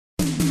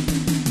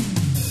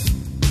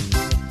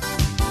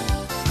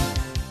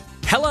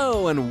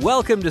Hello and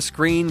welcome to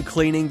Screen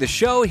Cleaning, the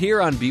show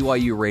here on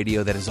BYU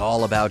Radio that is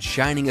all about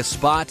shining a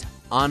spotlight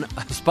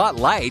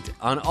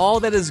on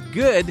all that is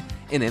good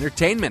in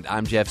entertainment.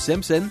 I'm Jeff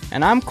Simpson.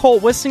 And I'm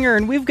Colt Wissinger,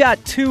 and we've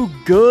got two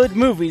good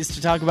movies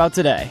to talk about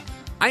today.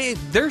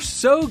 They're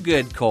so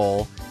good,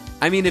 Cole.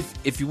 I mean,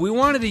 if we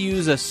wanted to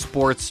use a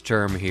sports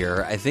term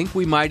here, I think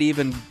we might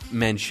even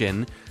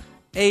mention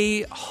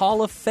a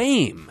Hall of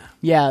Fame.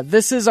 Yeah,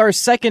 this is our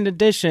second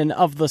edition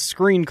of the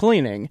Screen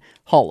Cleaning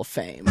Hall of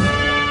Fame.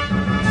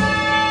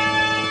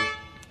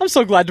 I'm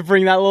so glad to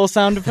bring that little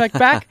sound effect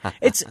back.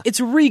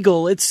 It's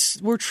regal.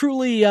 We're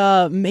truly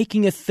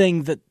making a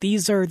thing that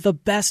these are the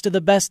best of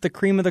the best, the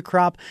cream of the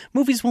crop.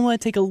 Movies we'll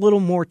want to take a little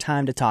more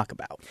time to talk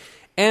about.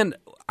 And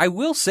I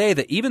will say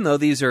that even though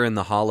these are in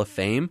the Hall of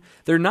Fame,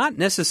 they're not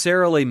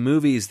necessarily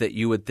movies that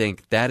you would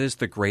think that is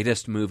the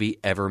greatest movie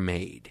ever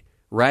made,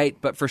 right?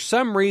 But for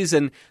some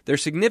reason, they're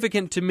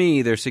significant to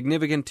me, they're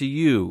significant to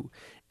you.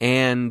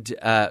 And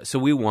so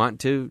we want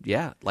to,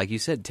 like you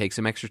said, take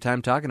some extra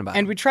time talking about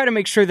And them. we try to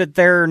make sure that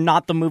they're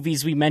not the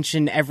movies we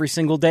mention every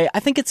single day. I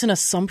think it's an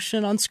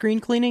assumption on Screen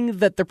Cleaning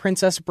that The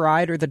Princess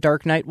Bride or The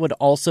Dark Knight would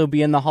also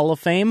be in the Hall of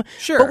Fame.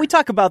 Sure. But we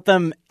talk about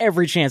them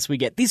every chance we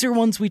get. These are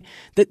ones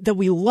that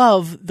we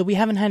love, that we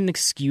haven't had an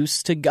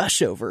excuse to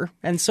gush over.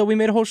 And so we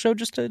made a whole show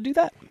just to do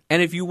that.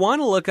 And if you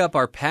want to look up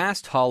our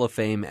past Hall of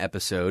Fame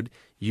episode,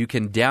 you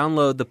can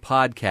download the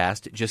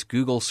podcast. Just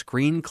Google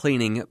Screen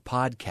Cleaning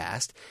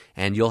Podcast,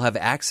 and you'll have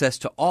access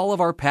to all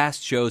of our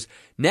past shows.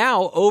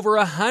 Now, over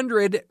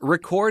 100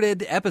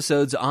 recorded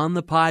episodes on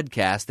the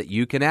podcast that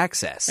you can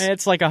access.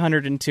 It's like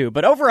 102,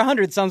 but over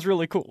 100 sounds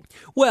really cool.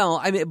 Well,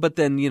 I mean, but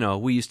then,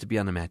 we used to be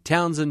on the Matt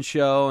Townsend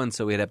show, and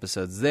so we had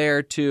episodes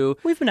there, too.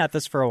 We've been at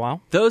this for a while.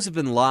 Those have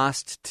been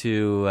lost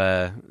in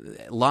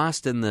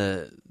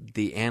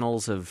the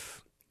annals of...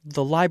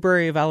 The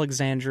Library of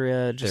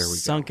Alexandria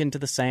just sunk into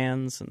the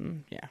sands,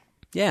 and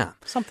Yeah.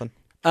 Something.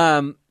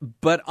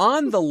 But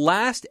on the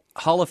last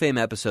Hall of Fame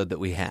episode that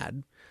we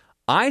had,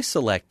 I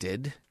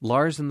selected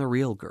Lars and the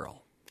Real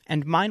Girl.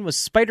 And mine was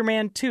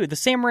Spider-Man 2, the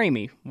Sam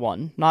Raimi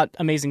one, not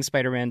Amazing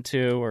Spider-Man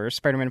 2 or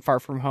Spider-Man Far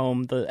From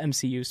Home, the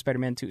MCU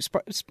Spider-Man 2,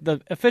 the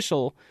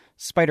official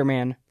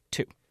Spider-Man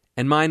 2.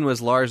 And mine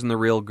was Lars and the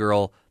Real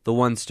Girl, the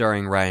one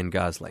starring Ryan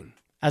Gosling.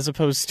 As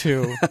opposed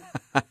to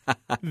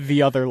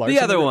the other Lars. The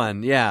other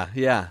one,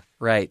 yeah,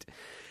 right.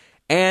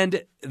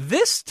 And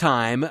this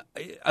time,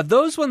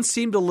 those ones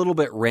seemed a little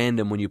bit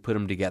random when you put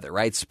them together,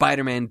 right?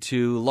 Spider-Man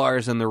 2,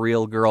 Lars and the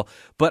Real Girl.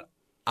 But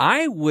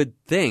I would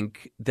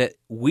think that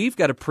we've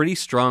got a pretty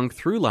strong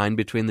through line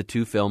between the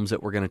two films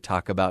that we're going to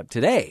talk about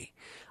today.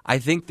 I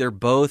think they're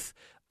both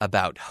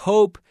about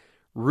hope,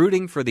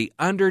 rooting for the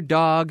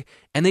underdog,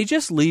 and they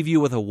just leave you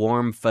with a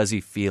warm,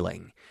 fuzzy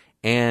feeling.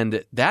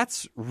 And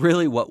that's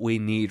really what we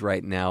need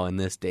right now in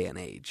this day and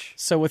age.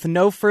 So with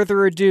no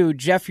further ado,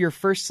 Jeff, your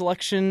first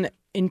selection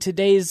in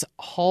today's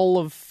Hall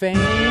of Fame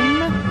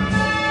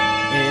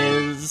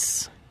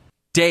is...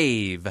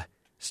 Dave,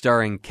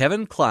 starring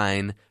Kevin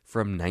Kline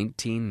from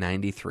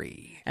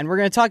 1993. And we're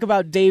going to talk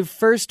about Dave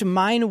first.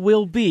 Mine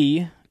will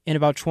be, in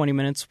about 20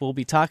 minutes, we'll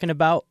be talking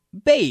about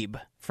Babe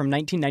from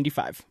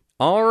 1995.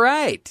 All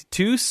right,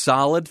 two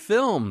solid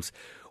films.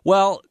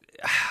 Well...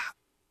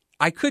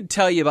 I could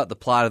tell you about the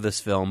plot of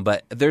this film,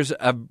 but there's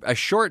a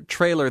short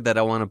trailer that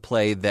I want to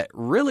play that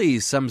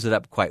really sums it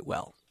up quite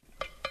well.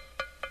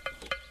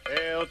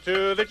 Hail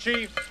to the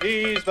chief,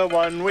 he's the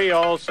one we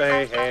all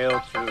say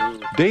hail to.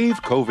 Dave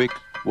Kovic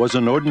was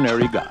an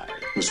ordinary guy.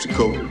 Mr.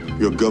 Cole,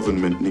 your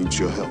government needs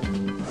your help.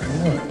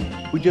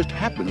 Who just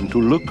happened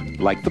to look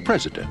like the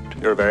president.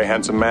 You're a very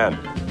handsome man.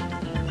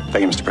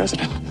 Thank you, Mr.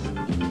 President.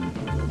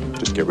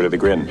 Just get rid of the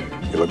grin.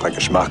 You look like a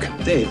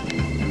schmuck. Dave,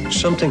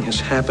 something has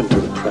happened to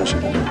the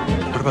president.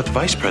 What about the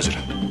vice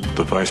president?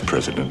 The vice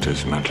president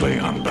is mentally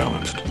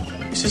unbalanced.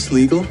 Is this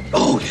legal?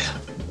 Oh,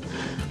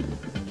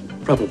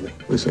 yeah. Probably.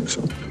 We think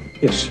so.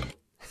 Yes.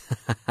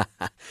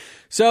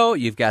 So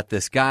you've got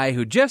this guy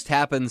who just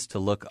happens to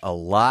look a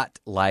lot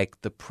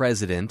like the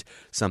president.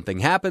 Something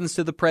happens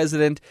to the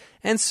president,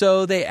 and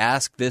so they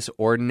ask this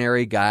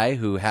ordinary guy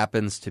who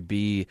happens to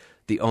be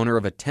the owner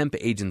of a temp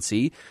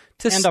agency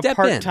to step in. And a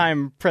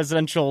part-time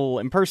presidential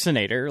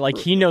impersonator. Like,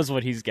 he knows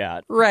what he's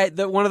got. Right.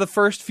 One of the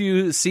first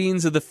few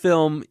scenes of the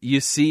film,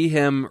 you see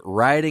him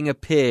riding a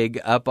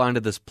pig up onto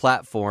this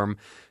platform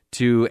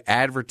to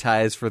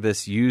advertise for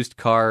this used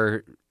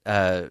car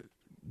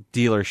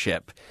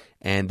dealership.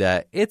 And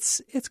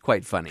it's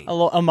quite funny.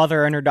 A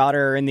mother and her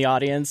daughter are in the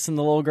audience, and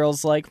the little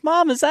girl's like,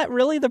 "Mom, is that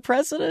really the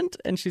president?"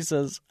 And she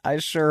says, "I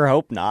sure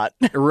hope not."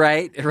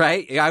 Right.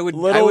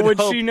 Little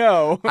would she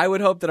know. I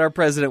would hope that our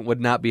president would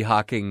not be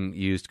hawking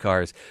used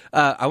cars.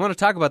 I want to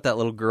talk about that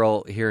little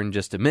girl here in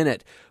just a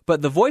minute.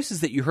 But the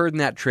voices that you heard in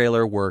that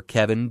trailer were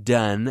Kevin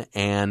Dunn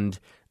and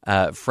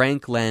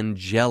Frank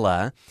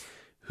Langella,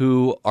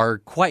 who are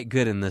quite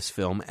good in this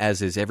film,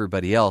 as is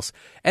everybody else.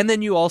 And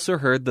then you also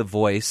heard the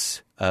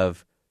voice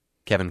of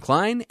Kevin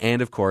Kline and,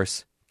 of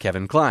course,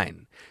 Kevin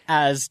Kline.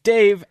 As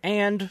Dave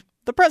and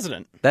the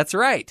president. That's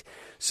right.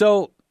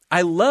 So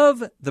I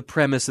love the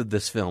premise of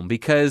this film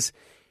because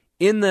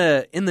In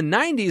the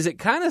 90s, it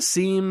kind of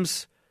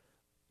seems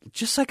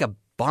just like a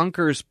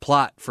bonkers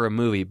plot for a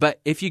movie.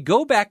 But if you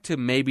go back to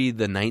maybe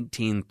the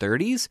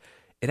 1930s,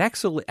 it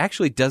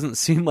actually doesn't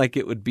seem like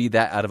it would be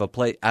that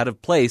out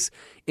of place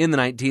in the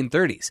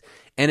 1930s.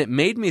 And it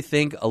made me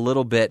think a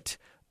little bit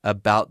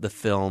about the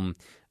film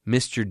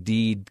Mr.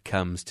 Deed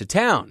Comes to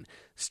Town,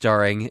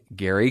 starring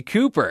Gary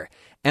Cooper.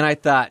 And I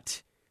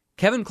thought,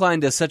 Kevin Kline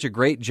does such a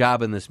great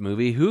job in this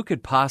movie. Who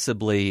could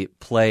possibly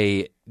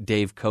play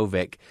Dave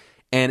Kovic?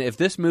 And if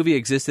this movie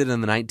existed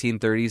in the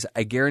 1930s,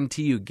 I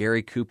guarantee you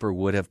Gary Cooper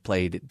would have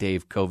played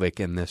Dave Kovic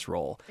in this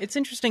role. It's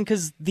interesting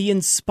because the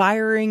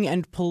inspiring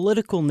and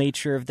political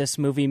nature of this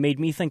movie made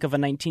me think of a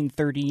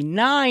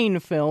 1939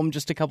 film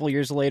just a couple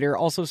years later,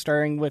 also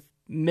starring with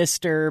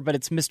but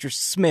it's Mr.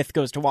 Smith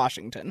Goes to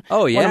Washington.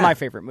 Oh, yeah. One of my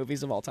favorite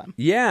movies of all time.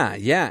 Yeah,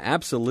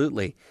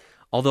 absolutely.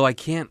 Although I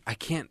can't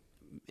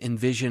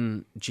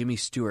envision Jimmy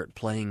Stewart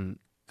playing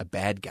a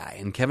bad guy.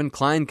 And Kevin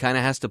Kline kind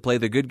of has to play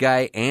the good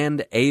guy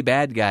and a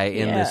bad guy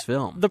in this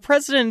film. The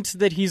president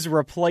that he's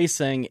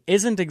replacing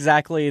isn't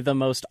exactly the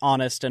most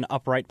honest and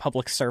upright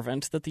public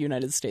servant that the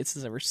United States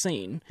has ever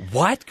seen.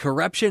 What?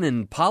 Corruption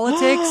in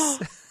politics?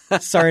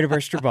 Sorry to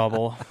burst your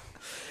bubble.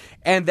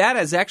 And that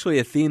is actually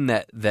a theme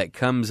that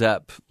comes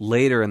up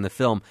later in the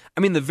film.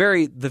 I mean, the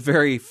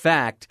very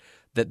fact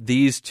that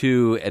these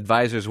two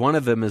advisors, one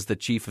of them is the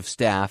chief of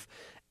staff,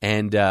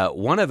 and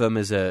one of them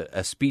is a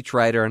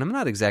speechwriter, and I'm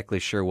not exactly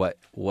sure what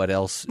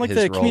else like his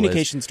the role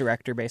communications is.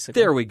 director,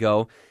 basically. There we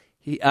go.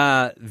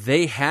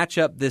 They hatch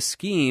up this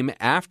scheme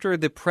after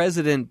the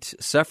president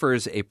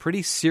suffers a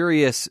pretty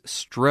serious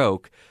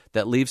stroke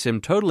that leaves him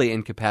totally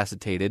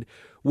incapacitated,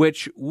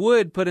 which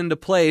would put into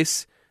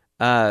place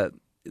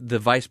the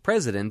vice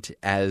president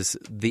as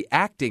the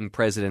acting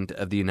president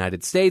of the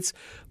United States.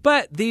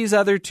 But these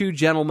other two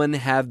gentlemen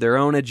have their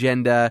own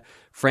agenda.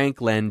 Frank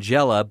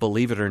Langella,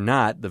 believe it or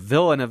not, the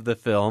villain of the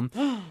film,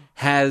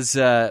 has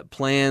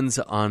plans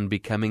on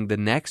becoming the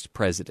next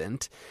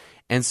president.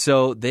 And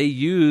so they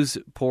use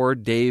poor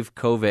Dave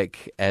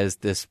Kovic as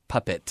this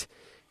puppet.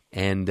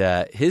 And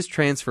his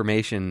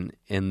transformation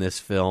in this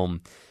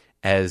film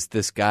as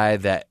this guy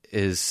that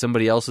is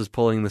somebody else is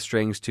pulling the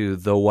strings to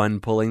the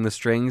one pulling the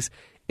strings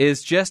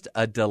is just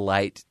a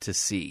delight to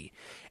see.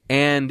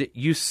 And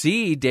you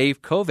see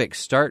Dave Kovic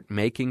start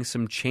making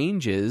some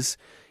changes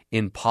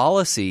in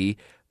policy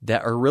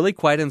that are really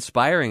quite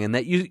inspiring, and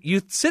that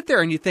you sit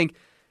there and you think,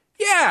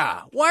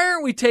 yeah, why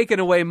aren't we taking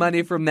away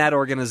money from that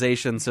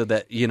organization so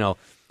that,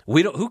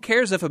 who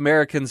cares if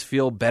Americans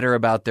feel better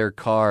about their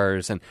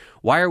cars, and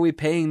why are we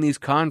paying these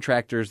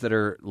contractors that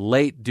are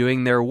late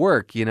doing their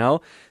work,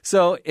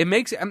 So it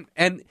makes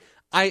and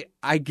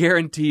I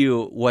guarantee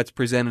you what's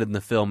presented in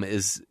the film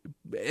is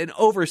an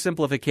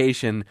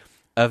oversimplification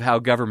of how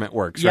government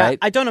works, right?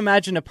 I don't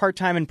imagine a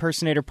part-time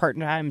impersonator,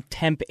 part-time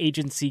temp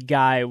agency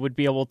guy would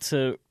be able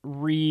to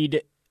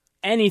read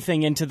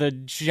anything into the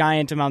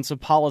giant amounts of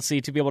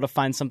policy to be able to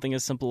find something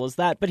as simple as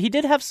that. But he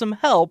did have some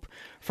help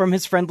from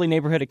his friendly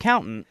neighborhood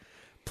accountant.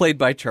 Played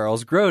by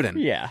Charles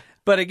Grodin. Yeah.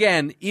 But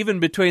again,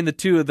 even between the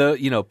two of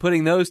the,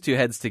 putting those two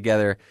heads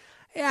together,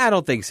 yeah, I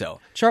don't think so.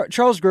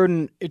 Charles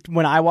Grodin,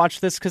 when I watched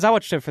this, because I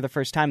watched it for the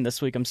first time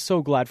this week, I'm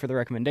so glad for the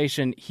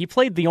recommendation. He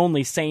played the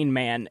only sane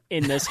man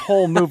in this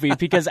whole movie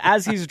because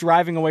as he's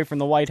driving away from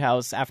the White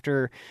House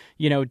after,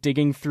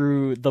 digging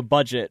through the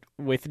budget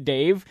with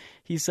Dave,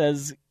 he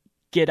says,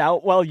 "Get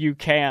out while you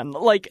can."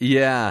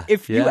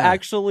 If you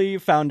actually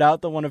found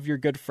out that one of your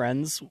good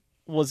friends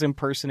was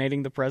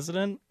impersonating the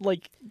president,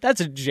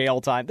 that's a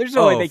jail time. There's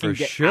no way they can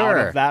get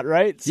out of that,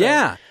 right? So,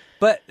 yeah,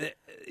 but...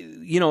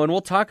 and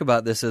we'll talk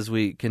about this as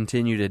we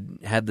continue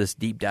to have this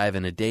deep dive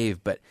into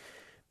Dave, but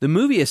the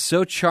movie is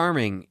so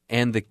charming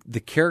and the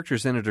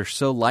characters in it are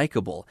so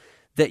likable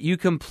that you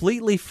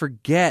completely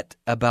forget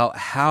about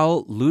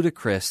how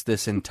ludicrous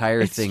this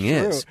entire thing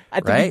is.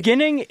 At the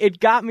beginning, it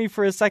got me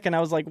for a second. I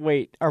was like,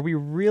 wait, are we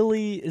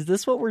really, is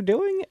this what we're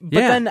doing? But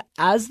then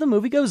as the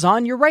movie goes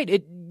on, you're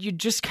right. You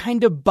just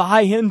kind of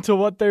buy into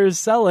what they're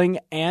selling,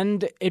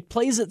 and it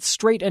plays it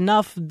straight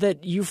enough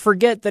that you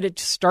forget that it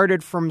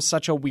started from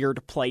such a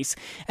weird place.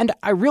 And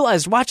I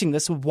realized watching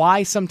this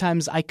why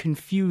sometimes I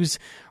confuse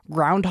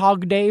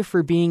Groundhog Day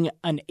for being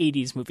an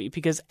 80s movie,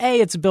 because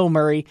A, it's Bill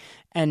Murray,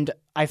 and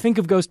I think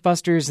of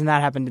Ghostbusters, and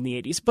that happened in the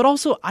 80s. But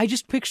also, I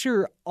just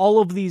picture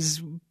all of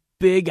these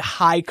big,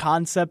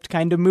 high-concept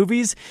kind of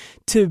movies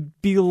to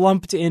be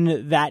lumped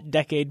in that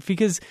decade.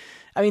 Because,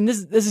 I mean,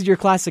 this is your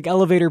classic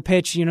elevator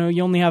pitch.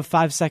 You only have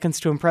 5 seconds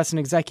to impress an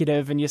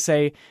executive, and you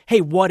say,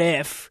 hey, what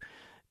if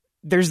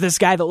there's this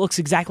guy that looks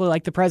exactly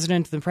like the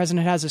president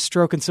has a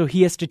stroke, and so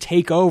he has to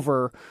take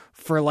over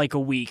for a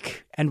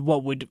week. And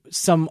what would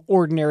some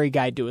ordinary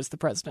guy do as the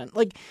president?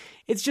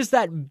 It's just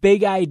that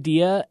big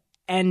idea,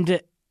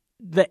 and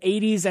the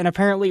 80s and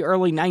apparently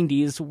early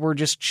 90s were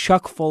just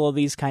chock full of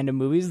these kind of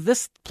movies.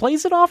 This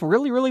plays it off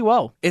really, really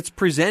well. It's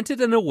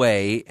presented in a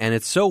way, and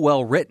it's so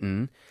well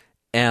written,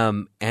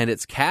 and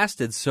it's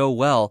casted so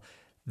well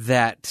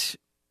that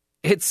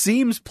it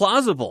seems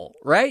plausible,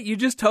 right? You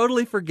just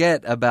totally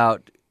forget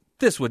about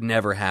this would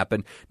never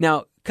happen.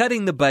 Now,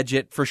 cutting the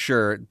budget for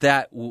sure.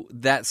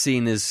 That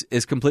scene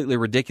is completely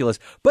ridiculous,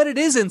 but it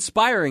is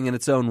inspiring in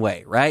its own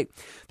way, right?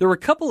 There were a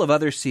couple of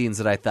other scenes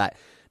that I thought,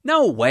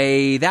 no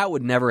way, that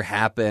would never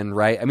happen,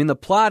 right? I mean, the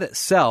plot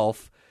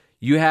itself,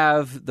 you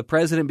have the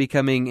president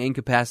becoming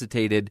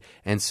incapacitated,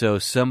 and so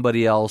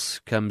somebody else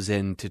comes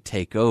in to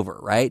take over,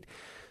 right?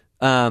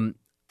 In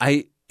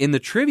the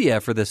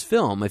trivia for this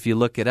film, if you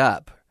look it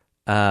up,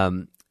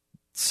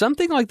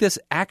 something like this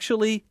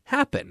actually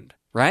happened,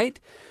 right?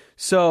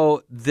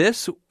 So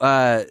this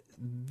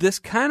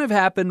kind of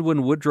happened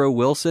when Woodrow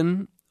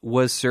Wilson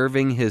was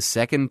serving his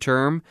second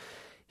term.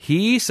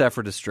 He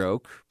suffered a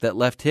stroke that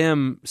left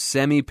him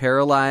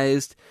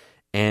semi-paralyzed,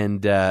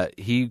 and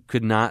he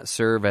could not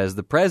serve as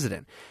the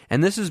president.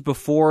 And this is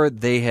before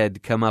they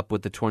had come up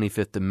with the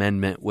 25th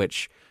Amendment,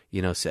 which,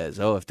 says,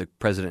 if the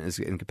president is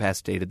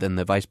incapacitated, then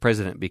the vice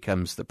president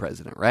becomes the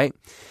president, right?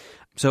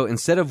 So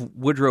instead of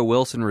Woodrow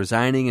Wilson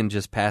resigning and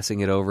just passing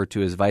it over to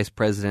his vice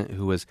president,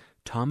 who was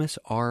Thomas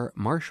R.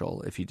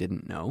 Marshall, if you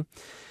didn't know,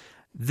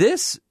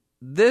 this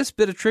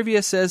bit of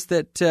trivia says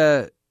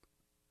that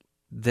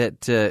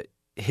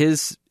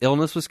his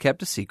illness was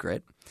kept a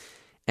secret,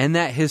 and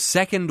that his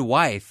second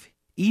wife,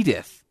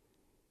 Edith,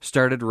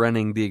 started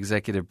running the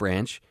executive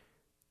branch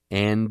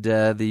and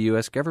the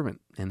U.S. government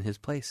in his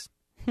place,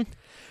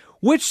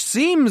 which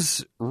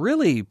seems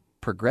really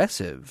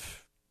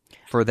progressive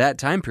for that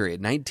time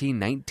period,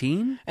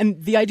 1919.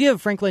 And the idea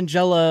of Frank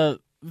Langella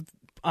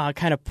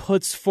kind of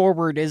puts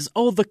forward is,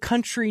 the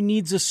country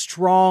needs a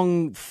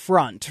strong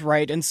front,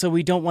 right? And so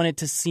we don't want it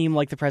to seem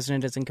like the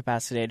president is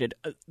incapacitated.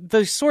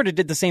 They sort of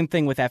did the same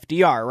thing with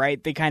FDR,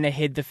 right? They kind of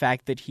hid the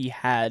fact that he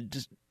had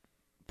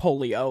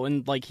polio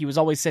and he was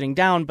always sitting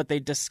down, but they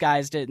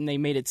disguised it and they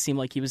made it seem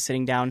like he was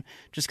sitting down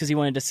just because he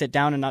wanted to sit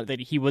down and not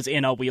that he was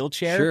in a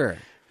wheelchair. Sure.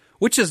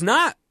 Which is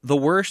not the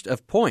worst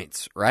of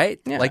points, right?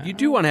 Yeah. You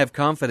do want to have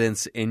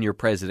confidence in your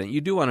president. You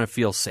do want to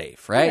feel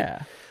safe,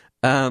 right?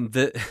 Yeah.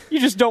 You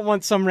just don't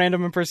want some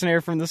random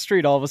impersonator from the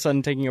street all of a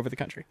sudden taking over the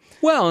country.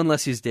 Well,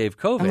 unless he's Dave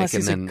Kovic. Unless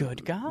he's a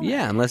good guy.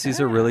 Yeah, unless he's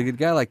a really good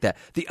guy like that.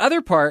 The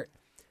other part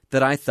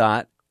that I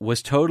thought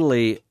was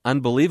totally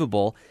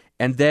unbelievable,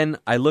 and then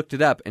I looked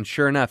it up, and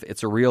sure enough,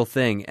 it's a real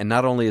thing. And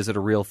not only is it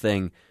a real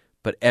thing,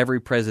 but every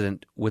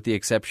president, with the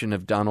exception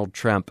of Donald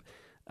Trump,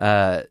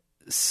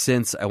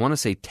 since I want to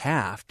say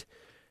Taft,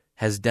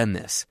 has done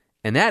this.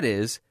 And that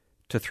is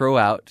to throw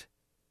out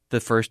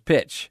the first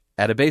pitch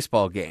at a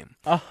baseball game.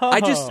 Oh.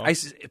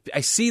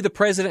 I see the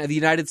president of the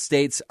United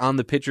States on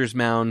the pitcher's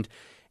mound,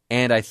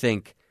 and I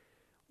think,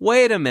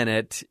 wait a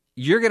minute,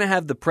 you're going to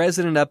have the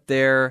president up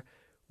there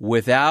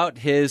without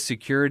his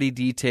security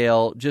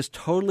detail, just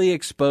totally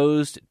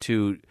exposed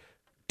to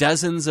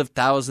dozens of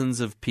thousands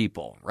of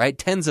people, right?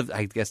 Tens of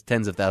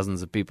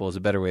thousands of people is a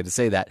better way to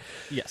say that.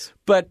 Yes.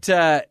 But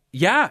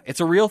it's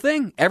a real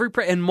thing.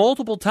 And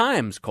multiple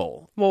times,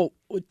 Cole. Well,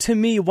 to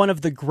me, one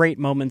of the great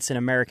moments in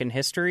American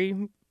history,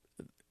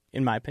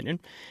 in my opinion,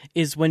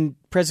 is when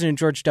President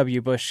George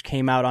W. Bush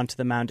came out onto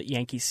the mound at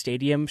Yankee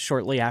Stadium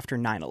shortly after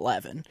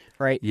 9/11,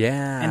 right?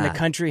 Yeah. And the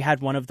country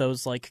had one of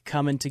those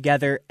coming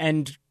together,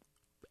 and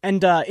in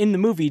the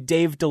movie,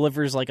 Dave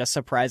delivers a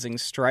surprising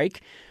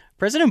strike.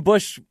 President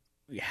Bush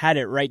had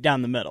it right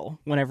down the middle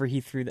whenever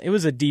he threw it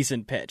was a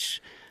decent pitch.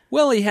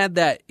 Well, he had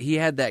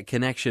that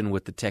connection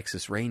with the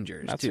Texas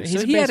Rangers too. He's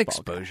so a he had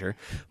baseball exposure.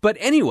 Guy. But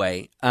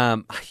anyway,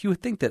 you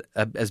would think that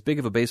as big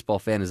of a baseball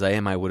fan as I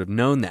am, I would have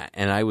known that,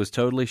 and I was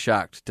totally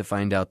shocked to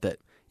find out that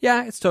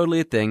it's totally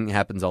a thing. It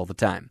happens all the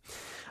time.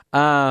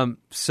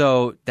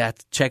 So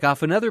that's check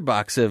off another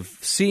box of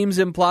seems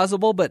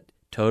implausible, but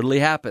totally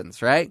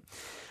happens, right?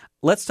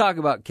 Let's talk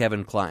about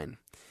Kevin Kline.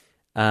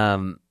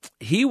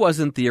 He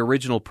wasn't the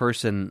original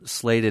person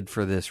slated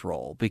for this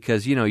role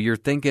because, you're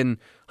thinking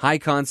high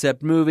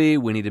concept movie.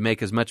 We need to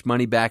make as much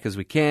money back as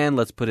we can.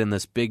 Let's put in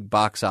this big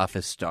box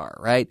office star,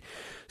 right?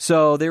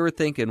 So they were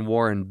thinking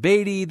Warren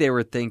Beatty. They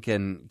were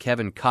thinking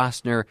Kevin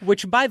Costner.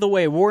 Which, by the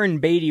way, Warren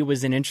Beatty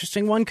was an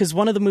interesting one because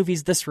one of the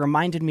movies this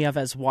reminded me of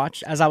as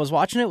I was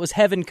watching it was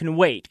Heaven Can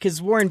Wait,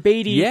 because Warren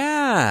Beatty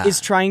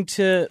is trying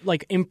to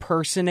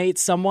impersonate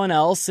someone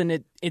else,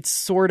 and it's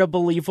sort of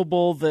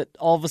believable that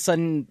all of a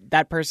sudden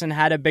that person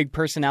had a big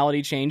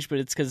personality change, but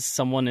it's because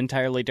someone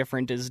entirely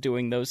different is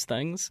doing those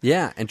things.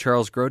 Yeah, and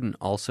Charles Grodin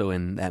also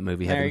in that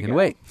movie Heaven Can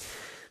Wait.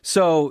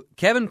 So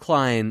Kevin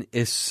Kline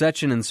is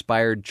such an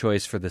inspired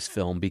choice for this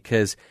film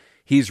because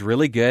he's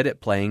really good at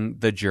playing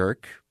the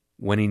jerk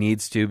when he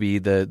needs to be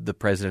the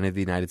president of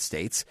the United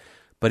States,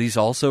 but he's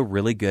also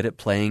really good at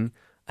playing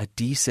a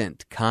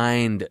decent,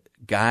 kind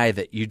guy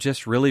that you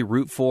just really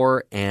root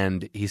for,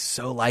 and he's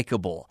so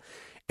likable.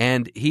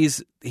 And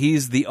he's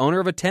the owner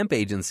of a temp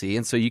agency,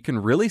 and so you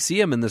can really see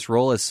him in this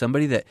role as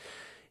somebody that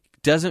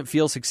doesn't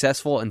feel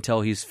successful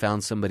until he's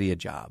found somebody a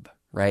job.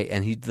 Right,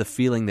 and the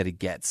feeling that he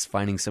gets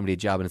finding somebody a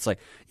job, and it's like,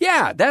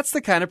 that's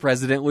the kind of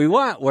president we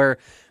want, where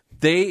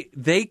they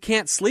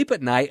can't sleep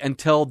at night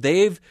until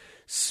they've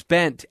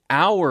spent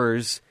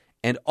hours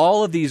and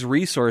all of these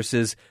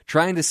resources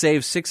trying to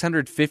save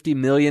 $650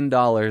 million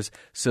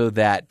so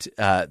that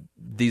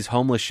these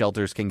homeless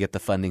shelters can get the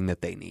funding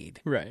that they need.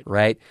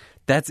 Right?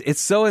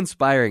 It's so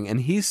inspiring,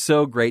 and he's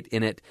so great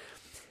in it.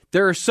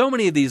 There are so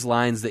many of these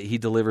lines that he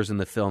delivers in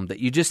the film that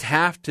you just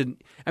have to,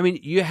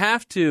 you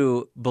have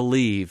to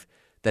believe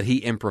that he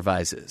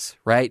improvises,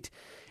 right?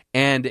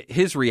 And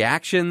his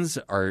reactions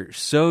are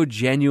so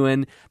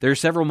genuine. There are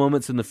several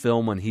moments in the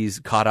film when he's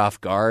caught off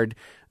guard.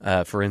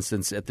 For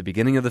instance, at the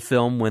beginning of the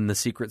film, when the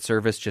Secret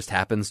Service just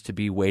happens to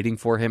be waiting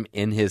for him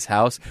in his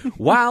house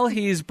while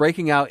he's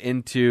breaking out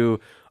into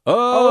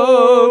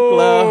Oklahoma.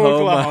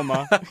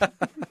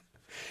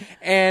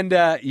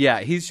 And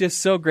he's just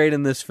so great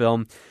in this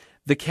film.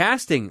 The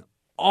casting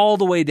all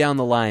the way down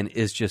the line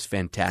is just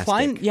fantastic.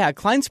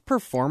 Klein's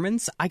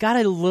performance, I got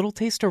a little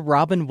taste of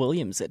Robin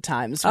Williams at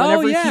times.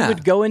 Whenever he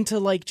would go into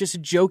like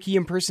just jokey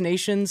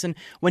impersonations, and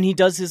when he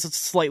does his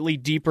slightly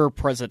deeper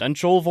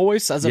presidential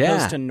voice as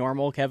opposed to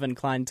normal Kevin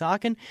Kline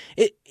talking,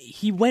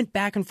 he went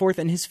back and forth,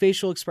 and his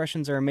facial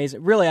expressions are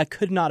amazing. Really, I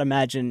could not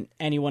imagine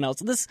anyone else.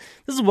 This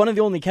is one of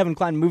the only Kevin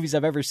Kline movies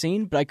I've ever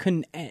seen, but I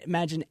couldn't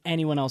imagine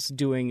anyone else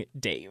doing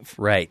Dave.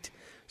 Right.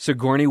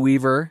 Sigourney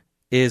Weaver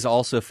is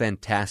also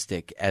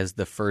fantastic as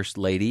the First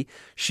Lady.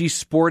 She's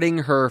sporting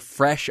her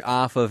fresh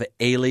off of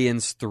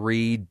Aliens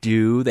 3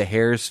 do. The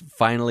hair's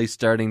finally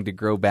starting to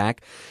grow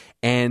back.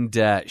 And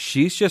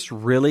she's just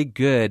really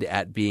good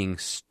at being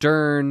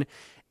stern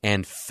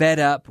and fed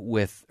up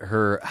with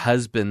her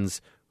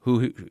husband's,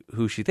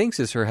 who she thinks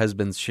is her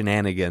husband's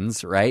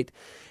shenanigans, right?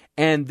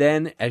 And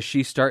then as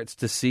she starts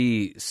to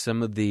see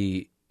some of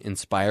the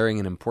inspiring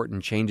and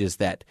important changes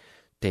that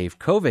Dave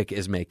Kovic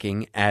is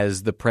making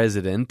as the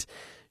president,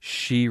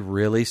 she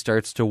really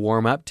starts to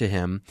warm up to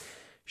him.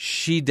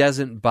 She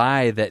doesn't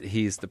buy that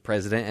he's the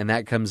president, and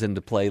that comes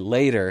into play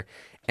later.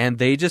 And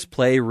they just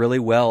play really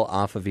well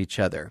off of each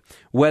other,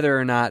 whether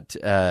or not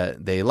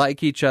they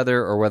like each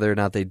other or whether or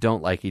not they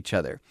don't like each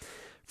other.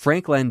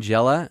 Frank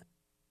Langella,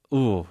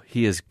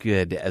 he is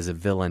good as a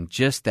villain.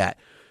 Just that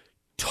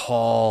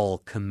tall,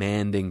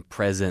 commanding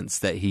presence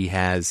that he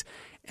has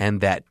and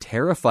that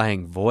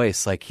terrifying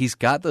voice. Like, he's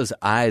got those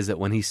eyes that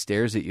when he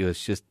stares at you,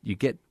 it's just, you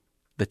get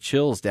the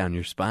chills down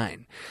your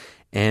spine.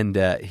 And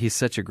he's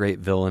such a great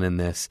villain in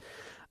this.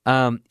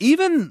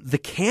 Even the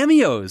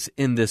cameos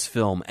in this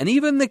film, and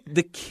even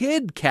the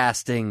kid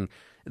casting,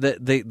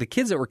 the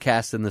kids that were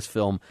cast in this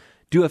film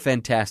do a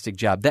fantastic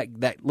job.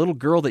 That little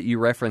girl that you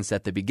referenced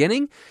at the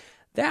beginning,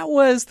 that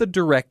was the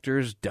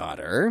director's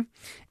daughter.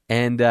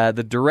 And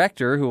the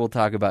director, who we'll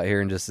talk about here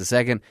in just a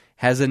second,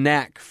 has a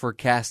knack for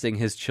casting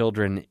his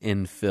children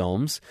in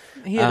films.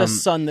 He had a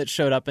son that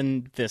showed up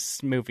in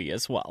this movie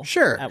as well.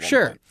 Sure.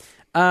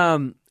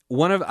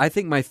 I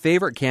think my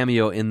favorite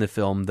cameo in the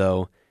film,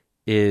 though,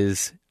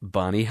 is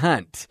Bonnie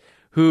Hunt,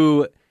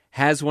 who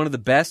has one of the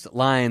best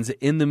lines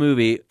in the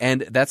movie.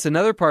 And that's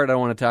another part I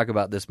want to talk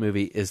about this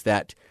movie, is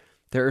that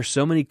there are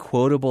so many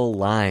quotable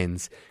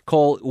lines.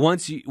 Cole,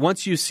 once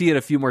you see it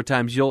a few more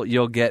times,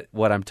 you'll get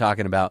what I'm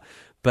talking about.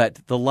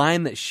 But the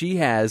line that she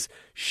has,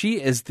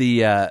 she is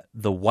the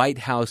White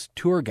House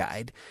tour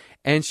guide,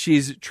 and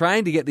she's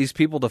trying to get these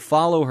people to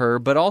follow her,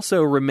 but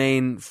also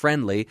remain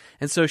friendly.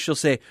 And so she'll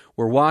say,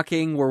 we're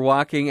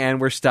walking,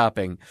 and we're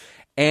stopping.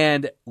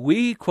 And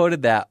we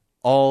quoted that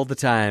all the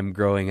time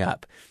growing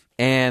up.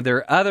 And there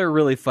are other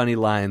really funny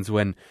lines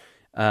when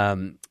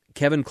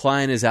Kevin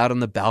Kline is out on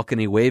the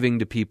balcony waving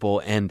to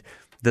people, and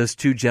those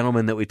two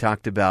gentlemen that we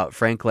talked about,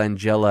 Frank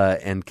Langella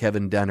and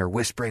Kevin Dunn, are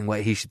whispering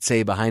what he should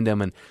say behind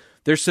him, and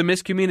there's some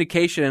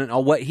miscommunication, and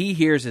all what he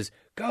hears is,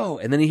 go,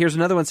 and then he hears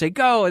another one say,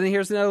 go, and then he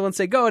hears another one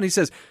say, go, and he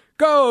says,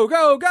 go,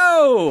 go,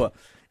 go!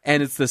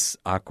 And it's this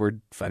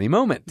awkward, funny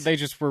moment. They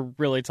just were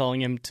really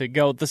telling him to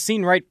go. The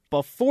scene right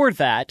before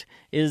that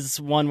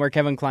is one where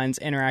Kevin Kline's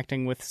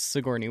interacting with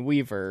Sigourney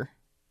Weaver.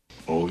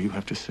 All you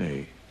have to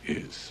say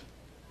is,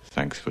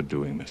 thanks for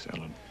doing this,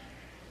 Ellen.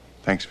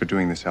 Thanks for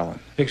doing this, Ellen.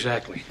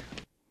 Exactly.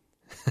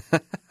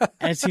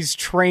 As he's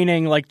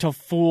training to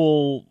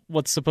fool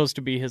what's supposed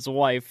to be his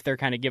wife, they're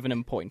kind of giving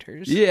him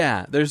pointers.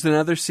 Yeah, there's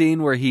another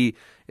scene where he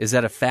is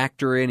at a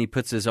factory and he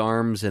puts his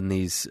arms in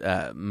these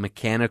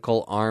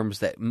mechanical arms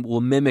that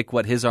will mimic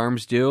what his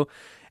arms do.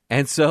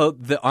 And so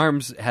the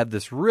arms have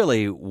this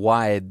really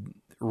wide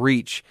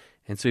reach.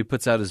 And so he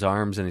puts out his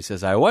arms and he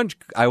says, I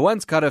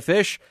once caught a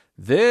fish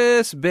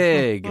this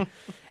big.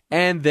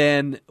 And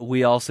then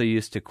we also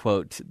used to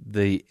quote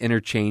the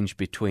interchange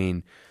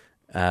between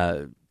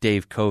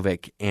Dave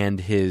Kovic and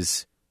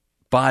his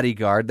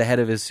bodyguard, the head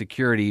of his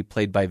security,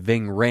 played by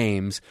Ving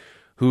Rhames,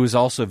 who is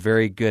also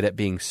very good at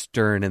being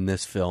stern in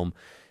this film.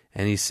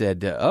 And he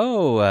said,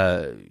 was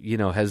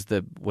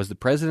the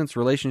president's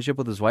relationship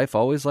with his wife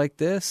always like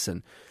this?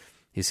 And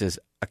he says,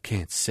 I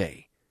can't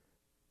say.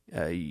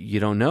 You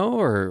don't know,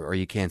 or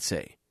you can't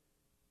say?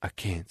 I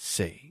can't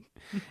say.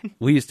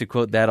 We used to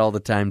quote that all the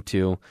time,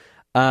 too.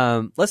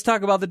 Let's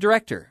talk about the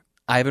director,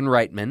 Ivan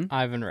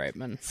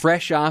Reitman.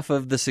 Fresh off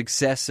of the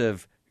success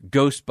of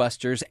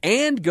Ghostbusters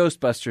and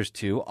Ghostbusters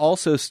 2,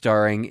 also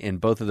starring in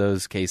both of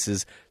those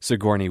cases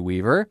Sigourney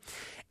Weaver.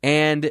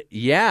 And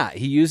yeah,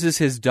 he uses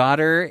his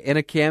daughter in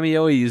a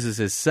cameo. He uses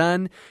his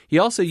son. He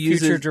also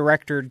uses Future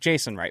director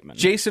Jason Reitman.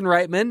 Jason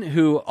Reitman,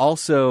 who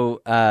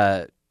also,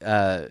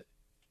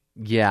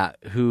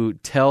 who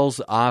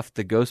tells off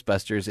the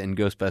Ghostbusters in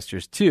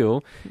Ghostbusters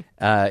 2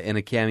 in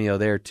a cameo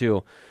there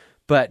too.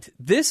 But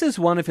this is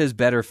one of his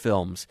better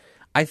films.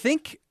 I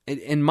think,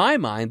 in my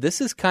mind,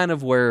 this is kind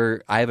of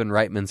where Ivan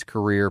Reitman's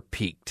career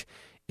peaked,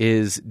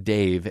 is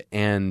Dave.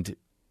 And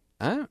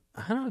I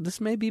don't know, this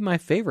may be my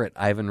favorite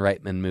Ivan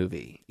Reitman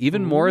movie,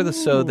 even more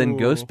so than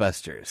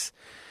Ghostbusters.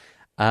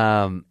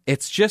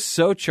 It's just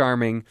so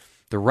charming.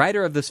 The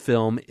writer of this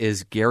film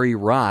is Gary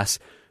Ross,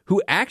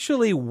 who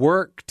actually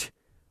worked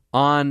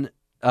on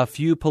a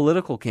few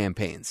political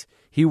campaigns.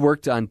 He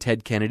worked on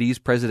Ted Kennedy's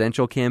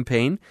presidential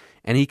campaign,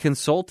 and he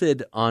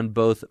consulted on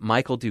both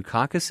Michael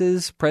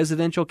Dukakis's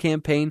presidential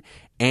campaign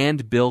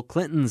and Bill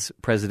Clinton's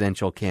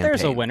presidential campaign.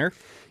 There's a winner.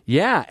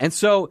 Yeah, and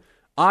so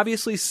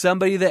obviously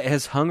somebody that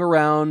has hung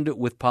around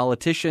with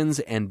politicians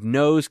and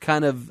knows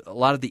kind of a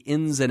lot of the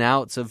ins and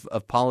outs of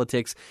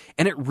politics,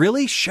 and it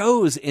really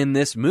shows in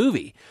this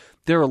movie.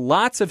 There are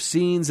lots of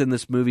scenes in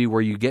this movie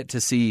where you get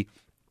to see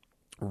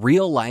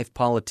real-life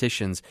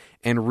politicians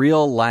and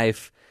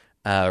real-life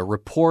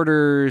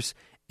reporters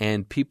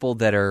and people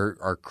that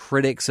are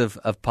critics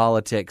of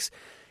politics.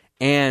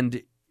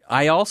 And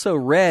I also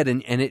read,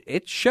 and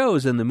it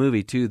shows in the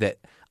movie too, that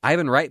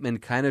Ivan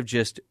Reitman kind of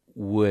just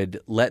would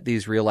let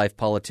these real-life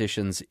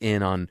politicians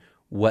in on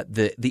what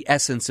the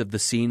essence of the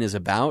scene is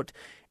about,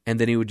 and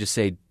then he would just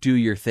say, do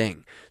your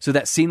thing. So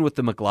that scene with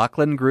the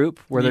McLaughlin group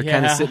where they're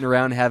kind of sitting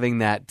around having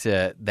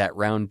that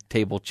round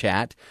table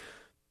chat,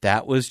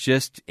 that was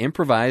just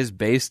improvised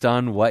based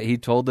on what he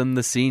told them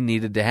the scene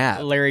needed to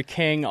have. Larry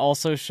King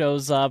also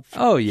shows up.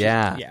 Oh,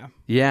 yeah.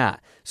 Yeah.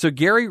 So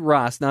Gary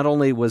Ross, not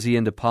only was he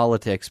into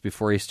politics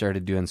before he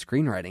started doing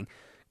screenwriting,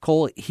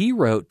 Cole, he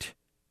wrote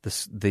the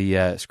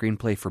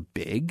screenplay for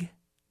Big.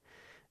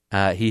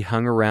 He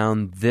hung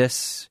around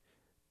this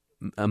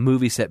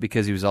movie set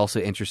because he was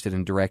also interested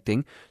in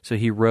directing. So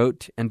he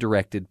wrote and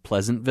directed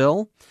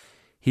Pleasantville.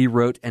 He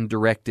wrote and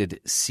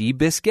directed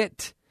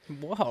Seabiscuit.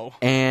 Whoa.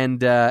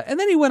 And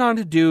then he went on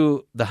to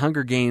do The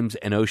Hunger Games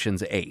and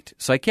Ocean's 8.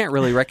 So I can't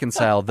really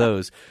reconcile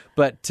those.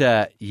 But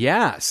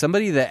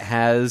somebody that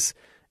has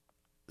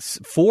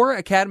 4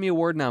 Academy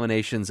Award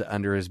nominations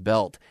under his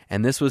belt.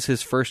 And this was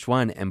his first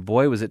one. And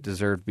boy, was it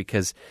deserved,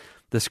 because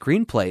the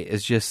screenplay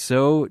is just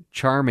so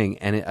charming.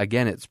 And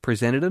it's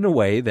presented in a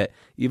way that,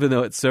 even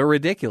though it's so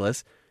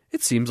ridiculous,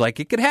 it seems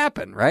like it could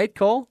happen. Right,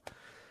 Cole?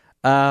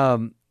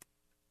 I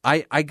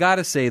got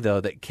to say,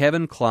 though, that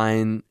Kevin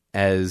Kline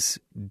as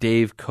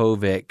Dave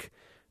Kovic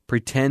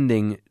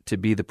pretending to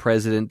be the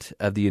President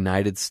of the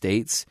United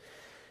States,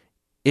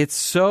 it's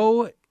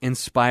so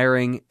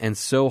inspiring and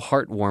so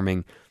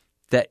heartwarming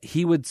that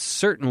he would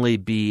certainly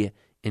be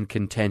in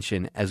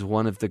contention as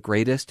one of the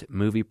greatest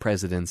movie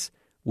presidents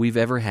we've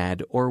ever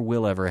had or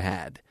will ever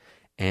had.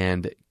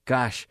 And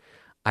gosh,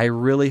 I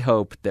really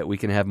hope that we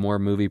can have more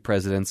movie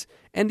presidents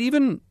and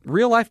even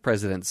real-life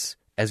presidents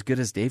as good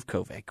as Dave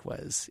Kovic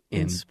was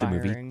in the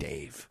movie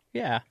Dave.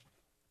 Yeah.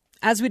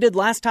 As we did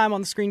last time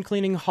on the Screen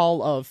Cleaning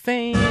Hall of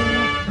Fame.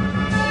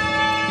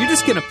 You're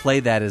just going to play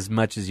that as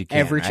much as you can,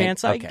 every right?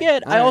 chance I Okay.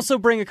 get. All I right. also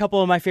bring a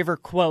couple of my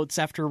favorite quotes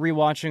after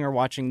rewatching or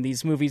watching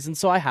these movies, and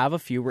so I have a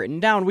few written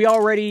down. We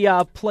already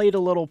played a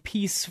little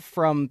piece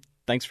from...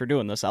 Thanks for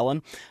doing this,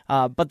 Ellen.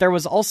 But there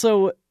was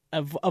also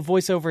a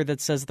voiceover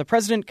that says, "The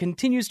president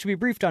continues to be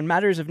briefed on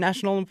matters of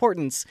national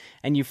importance,"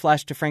 and you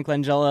flash to Frank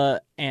Langella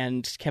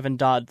and Kevin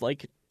Dodd,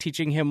 like,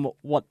 teaching him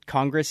what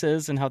Congress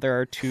is and how there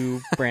are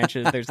 2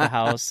 branches. There's the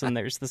House and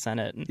there's the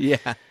Senate. And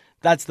Yeah.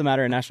 that's the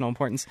matter of national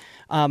importance.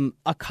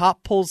 A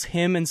cop pulls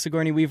him and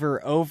Sigourney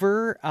Weaver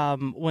over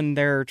when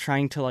they're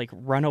trying to, like,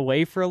 run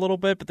away for a little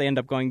bit, but they end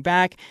up going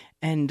back,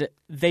 and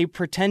they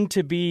pretend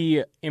to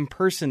be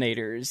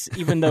impersonators,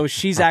 even though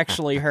she's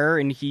actually her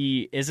and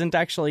he isn't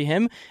actually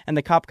him. And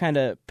the cop kind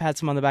of pats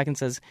him on the back and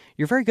says,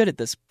 "You're very good at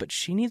this, but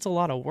she needs a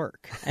lot of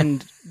work."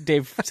 And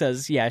Dave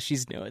says, "Yeah,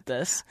 she's new at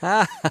this."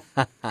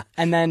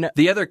 And then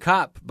The other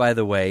cop, by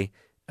the way,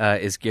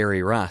 is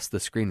Gary Ross, the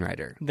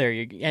screenwriter. there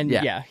you go. And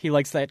Yeah. yeah, he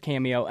likes that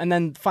cameo. And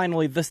then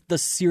finally, the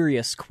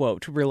serious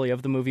quote, really,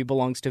 of the movie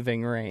belongs to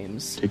Ving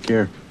Rhames. Take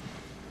care.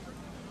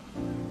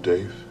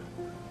 Dave?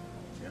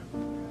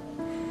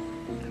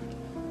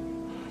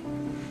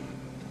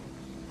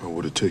 I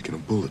would have taken a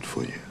bullet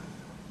for you.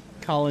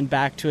 Calling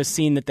back to a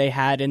scene that they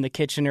had in the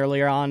kitchen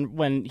earlier on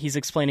when he's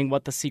explaining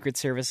what the Secret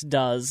Service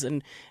does.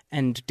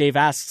 And Dave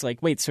asks,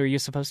 like, "Wait, so are you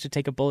supposed to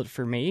take a bullet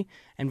for me?"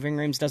 And Ving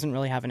Rhames doesn't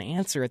really have an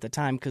answer at the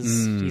time because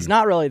he's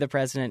not really the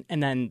president.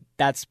 And then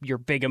that's your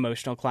big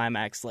emotional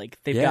climax. Like,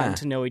 they've Yeah. gotten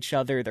to know each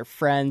other. They're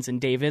friends, and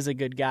Dave is a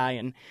good guy,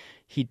 and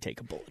he'd take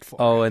a bullet for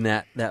him. Oh, and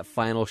that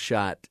final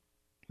shot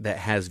that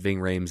has Ving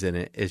Rhames in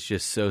it is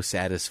just so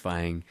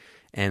satisfying,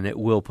 and it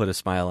will put a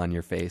smile on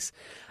your face.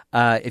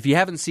 If you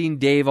haven't seen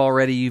Dave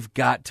already, you've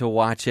got to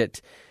watch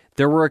it.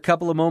 There were a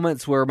couple of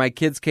moments where my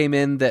kids came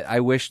in that I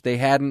wish they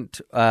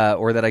hadn't,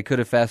 or that I could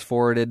have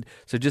fast-forwarded,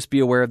 so just be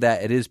aware of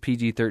that. It is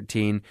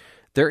PG-13.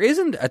 There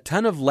isn't a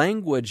ton of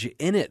language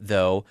in it,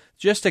 though.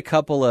 Just a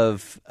couple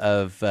of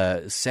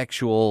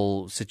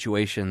sexual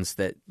situations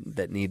that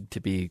need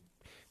to be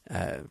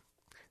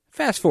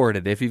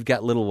fast-forwarded if you've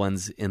got little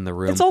ones in the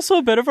room. It's also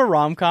a bit of a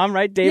rom-com,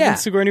 right? Dave Yeah. and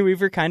Sigourney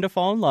Weaver kind of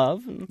fall in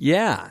love.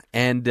 Yeah,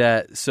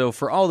 and so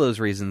for all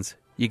those reasons,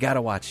 you got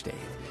to watch Dave.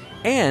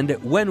 And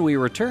when we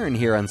return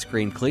here on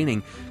Screen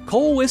Cleaning,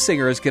 Cole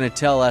Wissinger is going to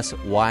tell us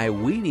why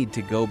we need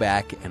to go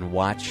back and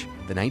watch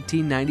the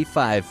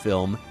 1995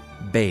 film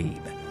Babe.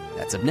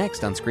 That's up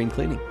next on Screen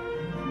Cleaning.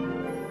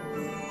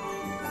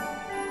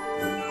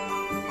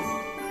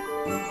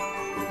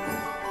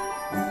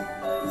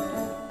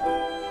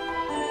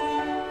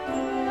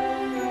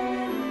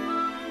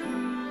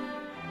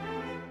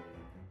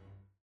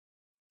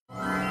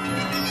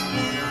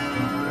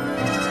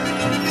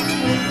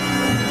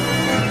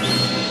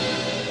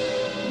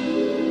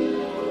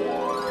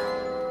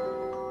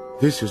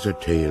 This is a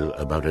tale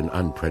about an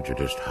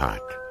unprejudiced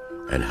heart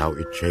and how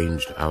it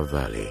changed our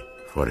valley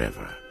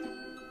forever.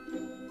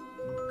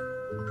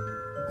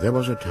 There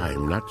was a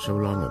time not so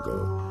long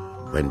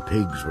ago when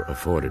pigs were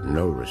afforded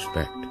no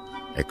respect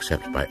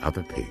except by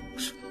other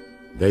pigs.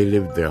 They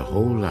lived their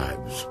whole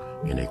lives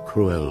in a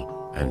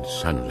cruel and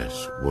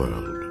sunless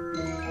world.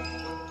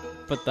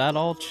 But that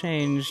all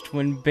changed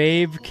when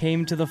Babe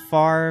came to the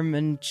farm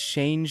and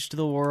changed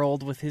the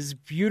world with his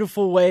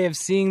beautiful way of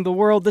seeing the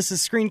world. This is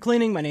Screen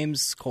Cleaning. My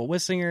name's Cole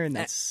Wissinger, and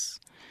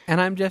that's... And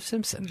I'm Jeff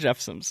Simpson.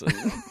 Jeff Simpson.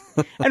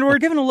 And we're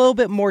giving a little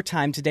bit more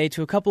time today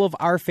to a couple of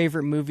our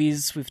favorite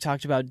movies. We've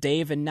talked about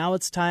Dave, and now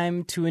it's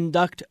time to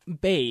induct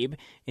Babe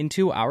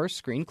into our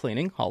Screen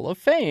Cleaning Hall of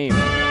Fame.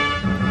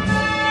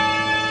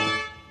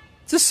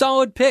 It's a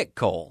solid pick,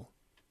 Cole.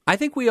 I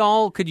think we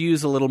all could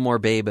use a little more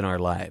Babe in our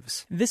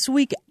lives. This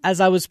week, as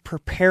I was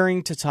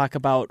preparing to talk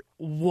about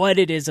what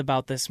it is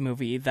about this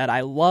movie that I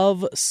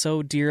love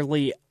so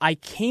dearly, I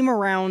came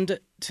around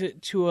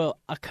to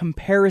a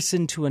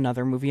comparison to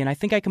another movie, and I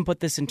think I can put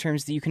this in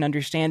terms that you can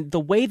understand. The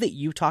way that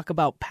you talk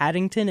about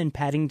Paddington and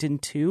Paddington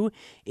 2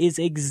 is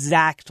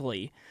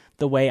exactly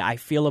the way I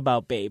feel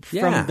about Babe.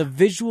 Yeah. From the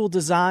visual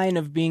design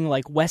of being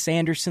like Wes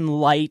Anderson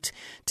light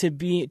to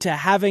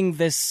having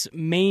this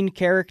main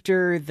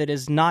character that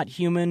is not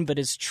human but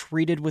is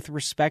treated with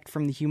respect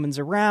from the humans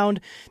around,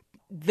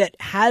 that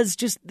has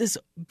just this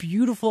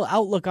beautiful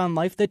outlook on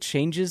life that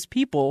changes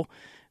people.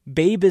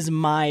 Babe is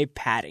my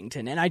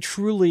Paddington, and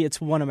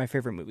it's one of my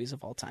favorite movies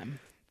of all time.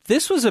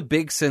 This was a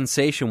big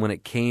sensation when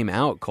it came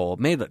out, Cole. It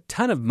made a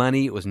ton of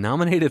money. It was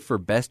nominated for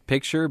Best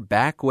Picture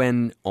back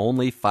when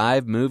only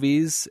 5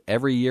 movies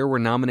every year were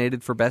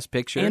nominated for Best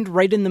Picture. And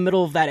right in the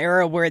middle of that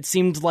era where it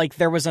seemed like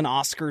there was an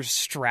Oscars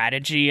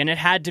strategy and it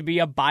had to be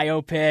a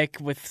biopic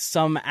with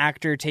some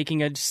actor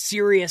taking a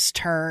serious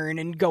turn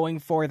and going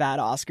for that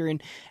Oscar.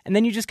 And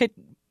then you just get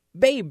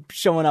Babe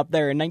showing up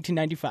there in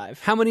 1995.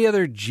 How many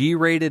other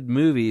G-rated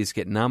movies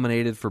get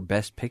nominated for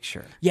Best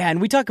Picture? Yeah, and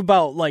we talk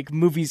about like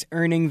movies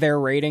earning their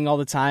rating all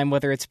the time,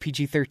 whether it's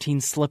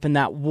PG-13 slipping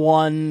that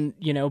one,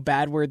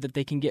 bad word that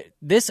they can get.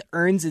 This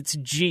earns its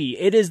G.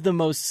 It is the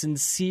most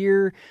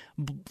sincere,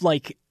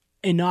 like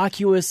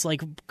innocuous,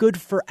 like good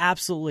for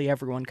absolutely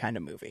everyone kind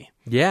of movie.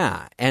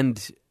 Yeah,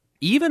 and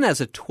even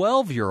as a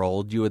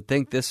 12-year-old, you would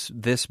think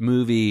this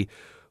movie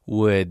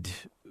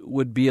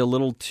would be a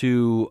little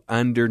too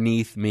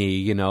underneath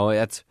me,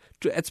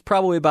 It's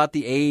probably about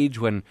the age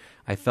when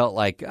I felt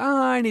like,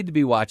 I need to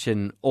be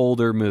watching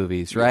older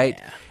movies,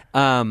 right?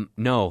 Yeah.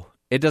 No,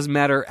 it doesn't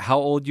matter how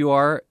old you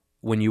are.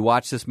 When you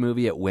watch this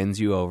movie, it wins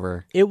you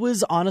over. It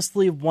was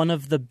honestly one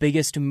of the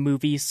biggest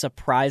movie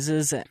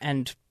surprises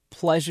and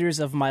pleasures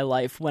of my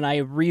life when I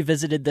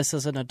revisited this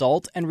as an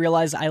adult and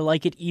realized I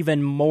like it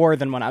even more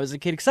than when I was a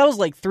kid, because I was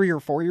like 3 or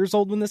 4 years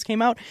old when this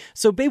came out.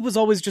 So Babe was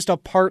always just a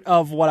part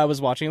of what I was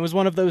watching. It was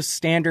one of those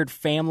standard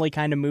family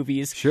kind of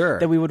movies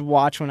that we would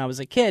watch when I was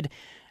a kid.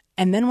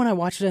 And then when I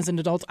watched it as an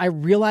adult, I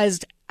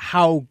realized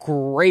how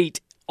great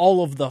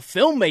all of the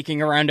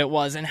filmmaking around it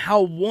was and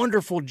how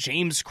wonderful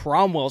James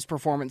Cromwell's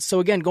performance. So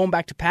again, going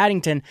back to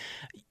Paddington,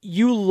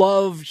 you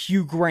love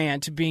Hugh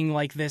Grant being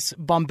like this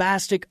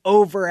bombastic,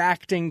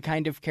 overacting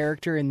kind of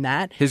character in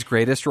that. His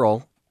greatest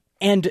role.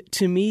 And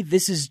to me,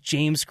 this is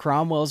James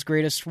Cromwell's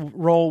greatest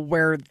role,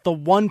 where the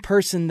one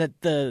person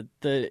that the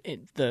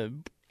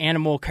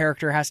animal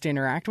character has to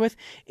interact with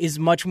is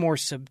much more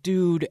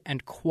subdued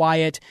and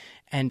quiet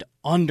and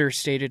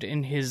understated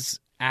in his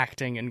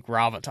acting and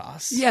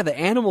gravitas. Yeah, the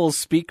animals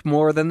speak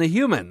more than the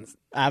humans.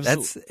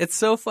 Absolutely. It's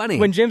so funny.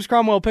 When James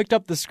Cromwell picked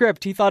up the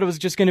script, he thought it was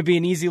just going to be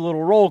an easy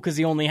little role because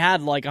he only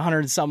had like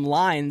 100-some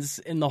lines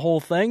in the whole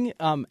thing.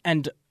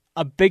 And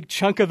a big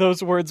chunk of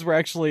those words were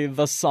actually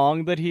the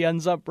song that he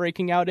ends up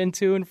breaking out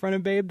into in front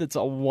of Babe. That's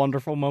a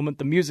wonderful moment.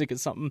 The music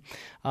is something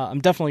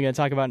I'm definitely going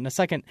to talk about in a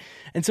second.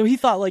 And so he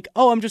thought like,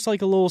 I'm just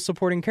like a little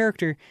supporting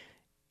character.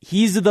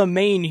 He's the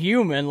main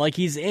human. Like,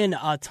 he's in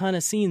a ton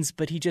of scenes,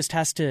 but he just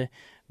has to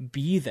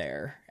be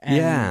there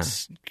and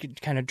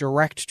kind of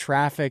direct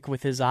traffic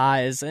with his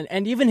eyes.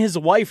 And even his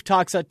wife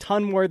talks a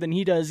ton more than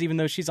he does, even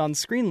though she's on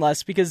screen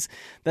less, because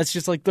that's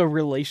just like the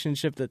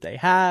relationship that they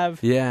have.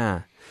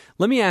 Yeah.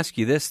 Let me ask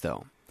you this,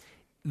 though.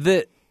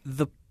 The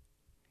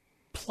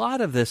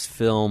plot of this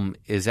film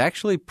is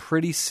actually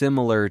pretty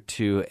similar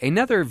to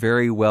another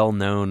very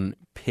well-known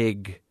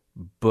pig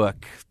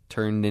book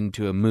turned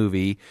into a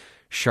movie,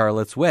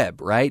 Charlotte's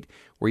Web, right?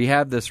 Where you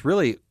have this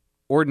really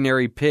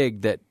ordinary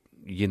pig that,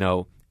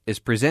 is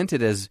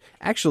presented as...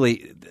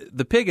 Actually,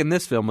 the pig in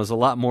this film was a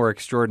lot more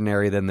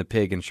extraordinary than the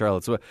pig in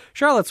Charlotte's Web.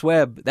 Charlotte's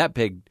Web, that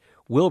pig...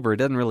 Wilbur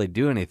doesn't really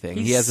do anything.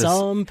 He's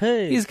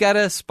pig. He's got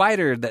a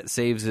spider that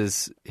saves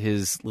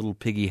his little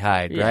piggy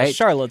hide, yeah, right?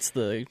 Charlotte's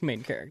the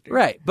main character.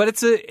 Right. But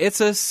it's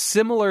a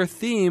similar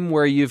theme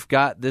where you've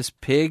got this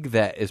pig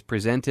that is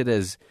presented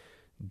as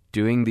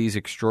doing these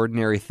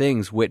extraordinary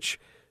things, which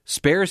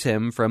spares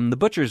him from the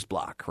butcher's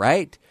block,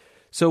 right?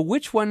 So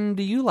which one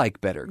do you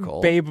like better,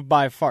 Cole? Babe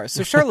by far.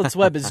 So Charlotte's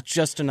Web is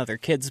just another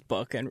kid's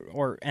book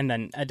and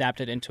then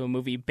adapted into a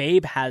movie.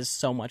 Babe has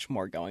so much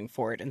more going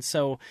for it. And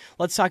so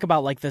let's talk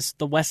about like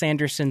the Wes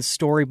Anderson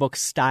storybook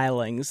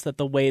stylings, that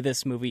the way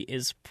this movie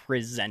is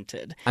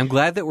presented. I'm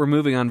glad that we're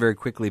moving on very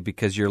quickly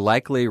because you're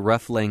likely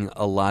ruffling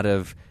a lot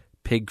of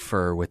pig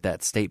fur with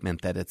that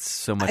statement that it's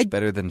so much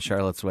better than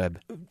Charlotte's Web.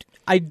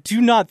 I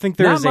do not think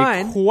there is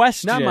a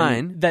question Not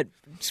mine. that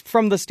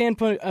from the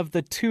standpoint of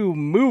the two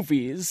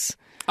movies...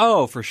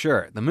 Oh, for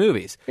sure. The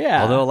movies.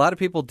 Yeah. Although a lot of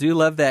people do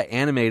love that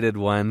animated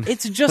one.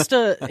 It's just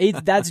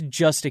that's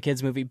just a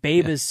kid's movie.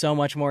 Babe is so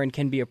much more and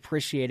can be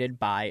appreciated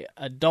by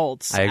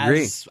adults. I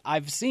agree. As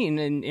I've seen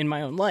in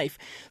my own life.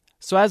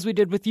 So as we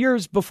did with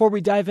yours, before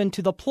we dive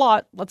into the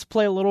plot, let's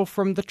play a little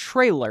from the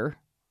trailer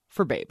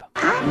for Babe.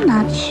 I'm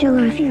not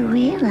sure if you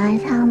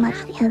realize how much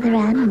the other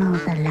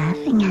animals are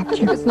laughing at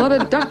you. It's not a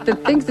duck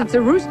that thinks it's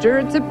a rooster,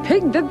 it's a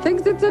pig that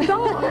thinks it's a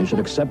dog. He should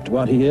accept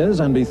what he is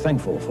and be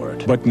thankful for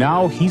it. But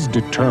now he's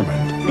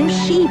determined.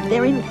 They're sheep,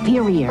 they're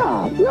inferior.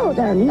 Oh, no,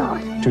 they're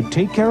not. To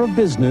take care of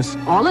business.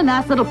 All a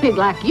nice little pig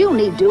like you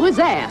need do is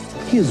ask.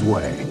 His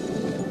way.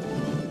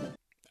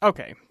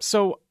 Okay,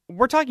 so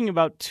we're talking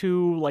about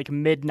two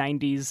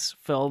mid-90s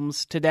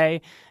films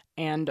today,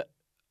 and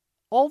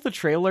all the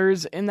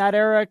trailers in that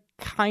era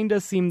kind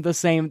of seem the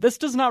same. This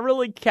does not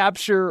really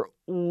capture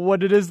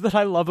what it is that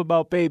I love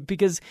about Babe,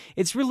 because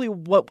it's really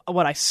what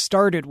I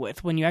started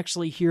with when you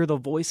actually hear the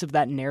voice of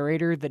that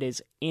narrator that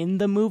is in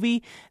the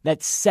movie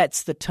that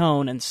sets the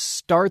tone and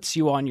starts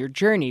you on your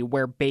journey,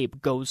 where Babe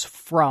goes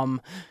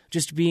from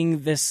just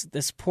being this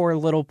poor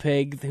little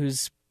pig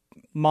whose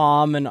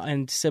mom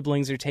and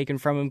siblings are taken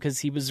from him because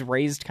he was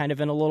raised kind of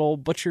in a little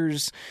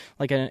butcher's,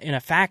 in a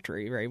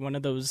factory, right? One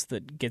of those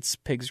that gets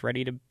pigs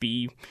ready to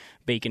be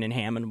bacon and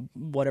ham and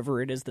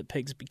whatever it is that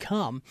pigs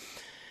become.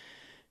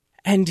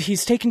 And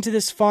he's taken to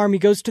this farm. He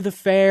goes to the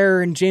fair,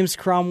 and James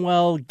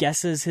Cromwell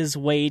guesses his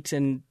weight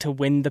and to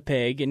win the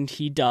pig, and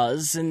he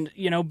does. And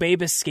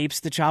Babe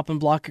escapes the chopping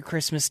block at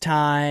Christmas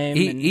time.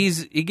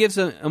 He gives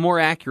a more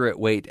accurate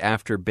weight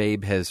after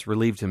Babe has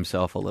relieved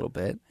himself a little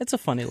bit. It's a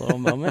funny little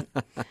moment.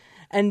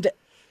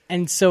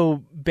 And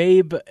so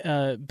Babe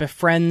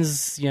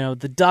befriends,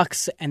 the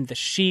ducks and the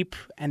sheep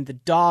and the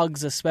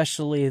dogs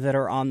especially that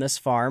are on this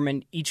farm,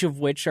 and each of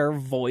which are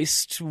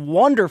voiced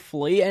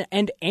wonderfully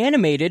and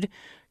animated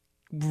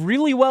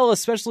really well,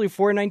 especially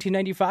for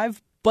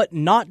 1995, but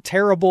not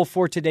terrible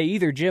for today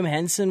either. Jim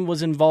Henson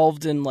was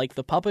involved in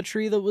the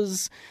puppetry that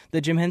was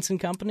the Jim Henson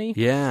Company.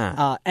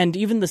 Yeah. And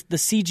even the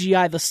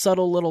CGI, the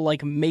subtle little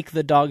make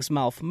the dog's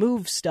mouth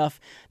move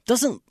stuff,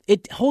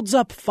 it holds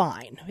up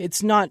fine.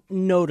 It's not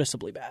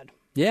noticeably bad.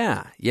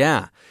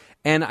 Yeah.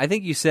 And I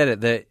think you said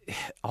it, that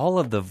all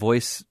of the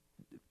voice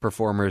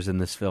performers in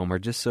this film are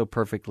just so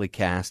perfectly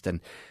cast,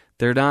 and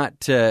they're not,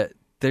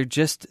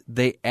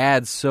 they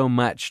add so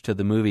much to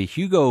the movie.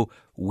 Hugo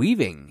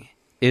Weaving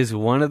is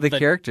one of the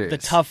characters. The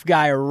tough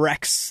guy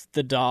Rex,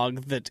 the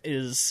dog that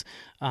is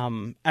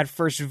at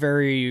first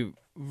very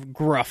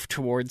gruff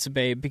towards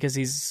Babe because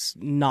he's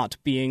not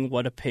being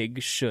what a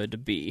pig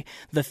should be.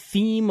 The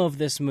theme of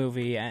this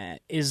movie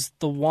is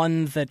the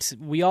one that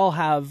we all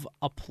have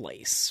a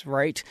place,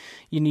 right?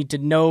 You need to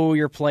know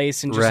your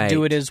place and just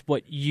do it as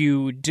what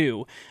you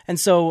do. And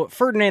so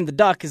Ferdinand the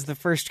Duck is the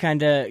first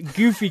kind of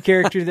goofy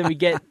character that we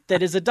get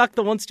that is a duck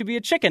that wants to be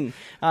a chicken.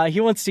 He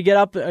wants to get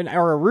up,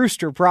 or a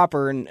rooster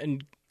proper,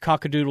 and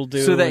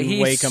cock-a-doodle-doo so that and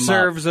he wake him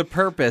serves up. a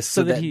purpose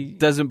so that he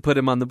doesn't put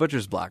him on the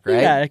butcher's block,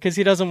 right? Yeah, because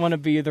he doesn't want to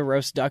be the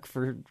roast duck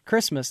for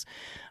Christmas.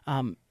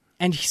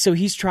 So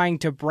he's trying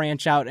to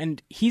branch out,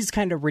 and he's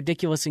kind of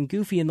ridiculous and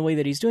goofy in the way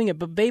that he's doing it,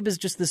 but Babe is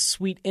just this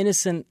sweet,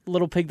 innocent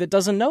little pig that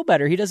doesn't know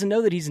better. He doesn't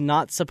know that he's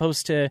not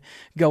supposed to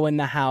go in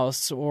the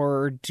house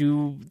or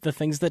do the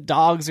things that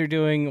dogs are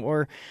doing,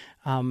 or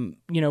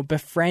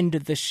befriend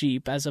the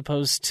sheep, as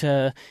opposed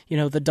to,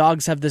 the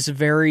dogs have this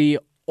very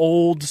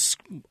old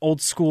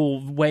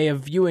school way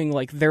of viewing,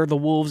 they're the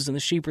wolves and the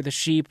sheep are the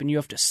sheep, and you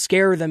have to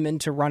scare them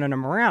into running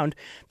them around,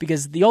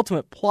 because the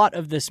ultimate plot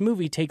of this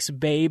movie takes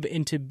Babe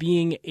into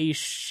being a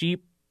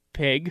sheep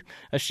pig,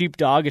 a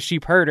sheepdog, a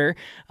sheep herder,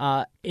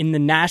 in the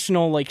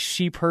national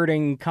sheep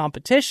herding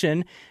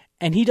competition.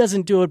 And he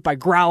doesn't do it by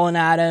growling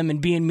at him and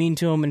being mean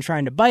to him and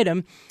trying to bite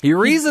him. He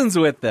reasons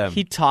with them.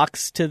 He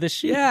talks to the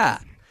sheep.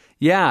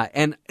 Yeah,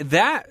 and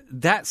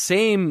that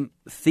same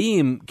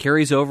theme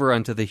carries over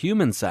onto the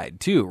human side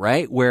too,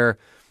 right? Where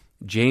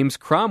James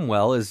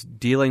Cromwell is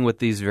dealing with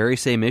these very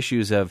same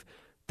issues of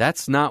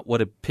that's not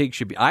what a pig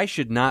should be. I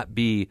should not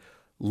be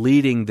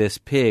leading this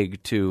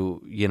pig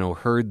to,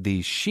 herd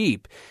these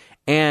sheep.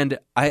 And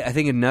I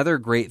think another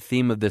great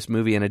theme of this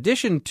movie, in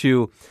addition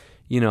to,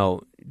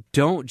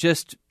 don't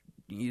just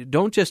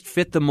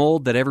fit the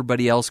mold that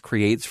everybody else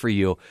creates for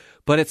you,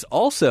 but it's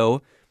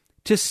also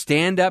to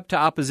stand up to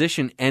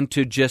opposition and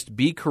to just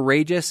be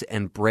courageous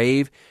and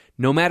brave,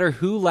 no matter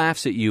who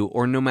laughs at you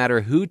or no matter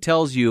who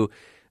tells you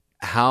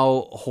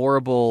how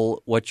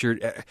horrible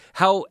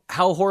how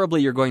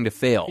horribly you're going to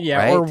fail. Yeah,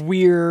 right? Or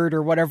weird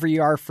or whatever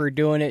you are for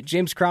doing it.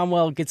 James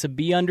Cromwell gets a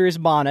bee under his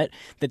bonnet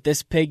that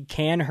this pig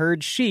can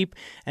herd sheep,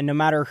 and no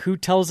matter who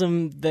tells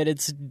him that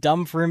it's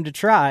dumb for him to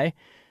try,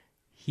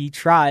 he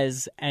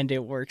tries, and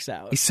it works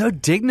out. He's so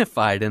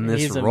dignified in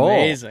this role.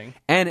 He's amazing.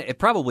 And it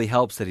probably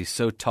helps that he's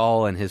so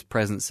tall and his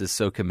presence is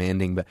so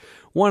commanding. But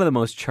one of the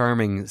most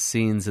charming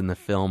scenes in the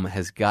film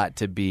has got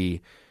to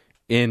be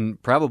in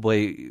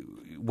probably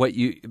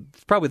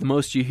the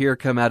most you hear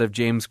come out of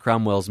James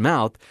Cromwell's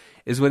mouth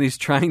is when he's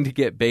trying to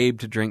get Babe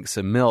to drink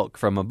some milk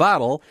from a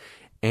bottle,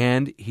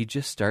 and he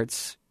just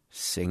starts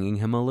singing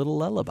him a little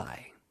lullaby.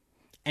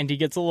 And he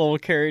gets a little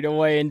carried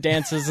away and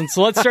dances. And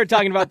so let's start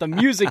talking about the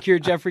music here,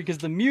 Jeffrey, because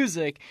the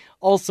music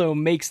also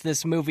makes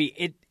this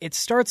movie. It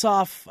starts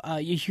off,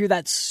 you hear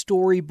that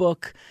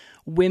storybook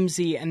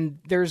whimsy, and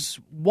there's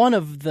one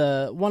of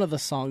the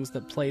songs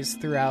that plays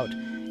throughout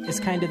is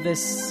kind of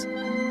this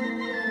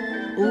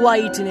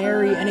light and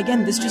airy. And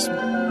again, this just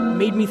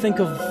made me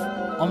think of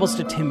almost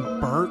a Tim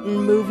Burton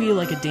movie,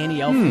 like a Danny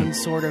Elfman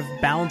sort of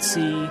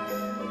bouncy,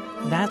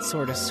 that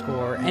sort of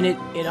score. And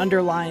it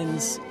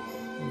underlines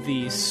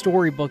the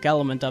storybook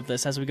element of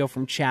this as we go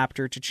from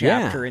chapter to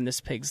chapter in this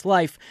pig's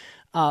life.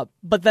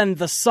 But then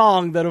the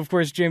song that, of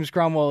course, James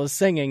Cromwell is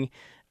singing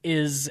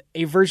is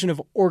a version of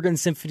Organ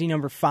Symphony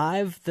No.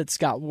 5 that's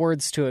got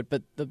words to it.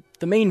 But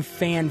the main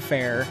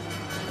fanfare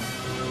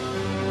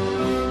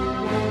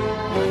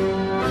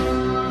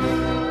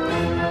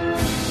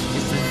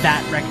is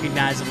that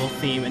recognizable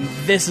theme. And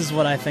this is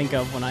what I think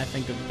of when I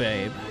think of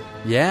Babe.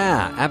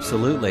 Yeah,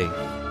 absolutely.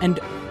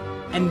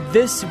 And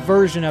this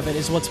version of it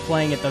is what's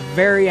playing at the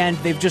very end.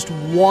 They've just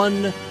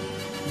won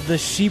the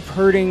sheep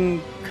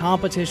herding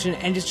competition,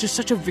 and it's just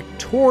such a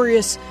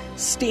victorious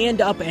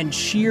stand-up and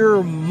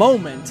cheer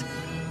moment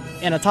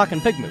in a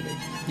talking pig movie.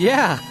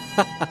 Yeah.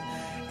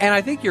 And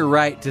I think you're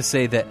right to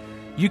say that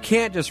you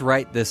can't just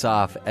write this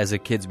off as a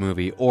kid's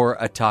movie or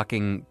a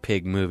talking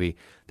pig movie.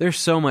 There's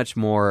so much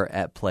more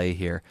at play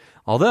here.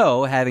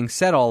 Although, having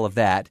said all of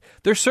that,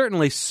 there's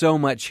certainly so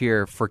much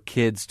here for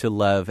kids to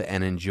love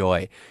and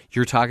enjoy.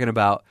 You're talking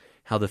about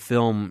how the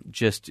film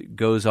just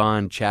goes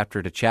on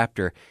chapter to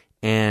chapter,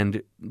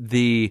 and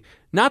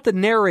not the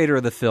narrator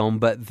of the film,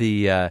 but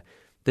the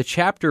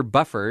chapter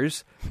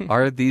buffers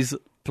are these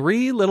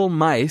three little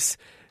mice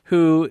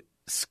who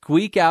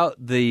squeak out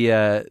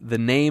the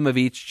name of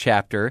each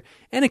chapter,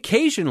 and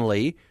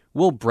occasionally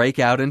will break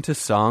out into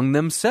song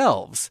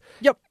themselves.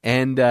 Yep.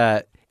 And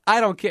I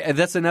don't care.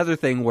 That's another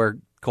thing where,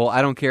 Cole,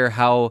 I don't care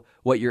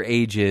what your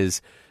age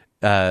is.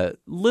 Those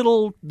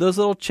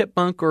little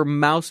chipmunk or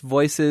mouse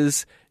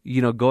voices,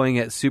 going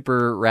at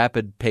super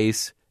rapid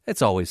pace.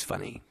 It's always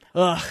funny.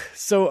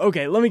 So,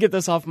 okay, let me get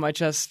this off my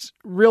chest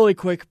really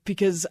quick,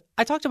 because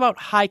I talked about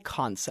high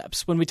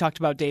concepts when we talked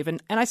about Dave,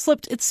 and I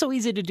slipped. It's so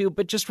easy to do,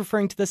 but just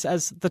referring to this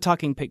as the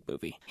Talking Pig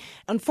movie.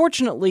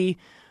 Unfortunately,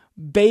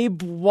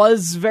 Babe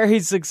was very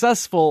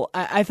successful.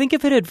 I think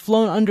if it had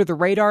flown under the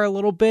radar a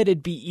little bit,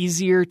 it'd be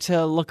easier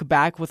to look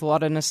back with a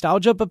lot of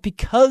nostalgia. But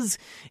because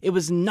it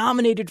was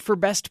nominated for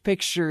Best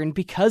Picture and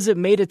because it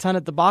made a ton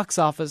at the box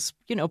office,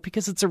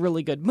 because it's a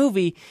really good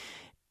movie,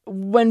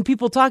 when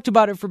people talked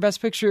about it for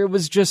Best Picture, it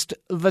was just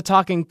the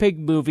Talking Pig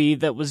movie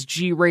that was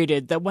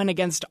G-rated, that went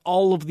against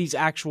all of these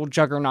actual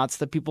juggernauts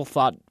that people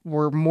thought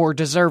were more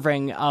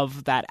deserving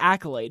of that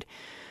accolade.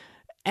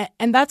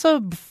 And that's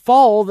a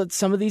fall that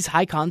some of these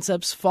high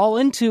concepts fall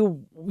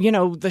into.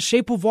 The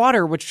Shape of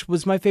Water, which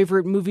was my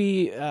favorite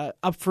movie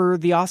up for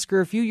the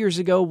Oscar a few years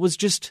ago, was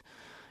just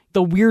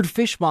the weird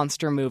fish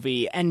monster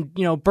movie. And,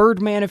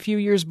 Birdman a few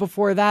years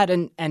before that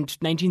and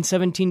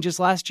 1917 just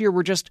last year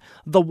were just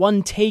the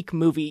one take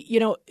movie.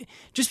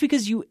 Just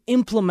because you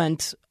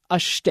implement a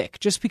shtick,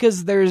 just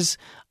because there's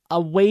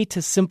a way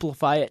to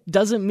simplify it,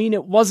 doesn't mean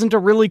it wasn't a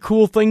really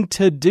cool thing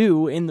to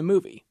do in the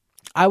movie.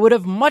 I would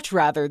have much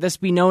rather this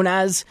be known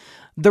as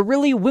the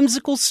really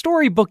whimsical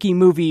storybooky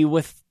movie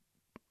with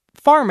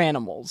farm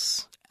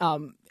animals.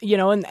 And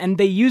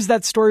they use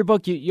that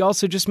storybook. You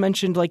also just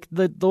mentioned like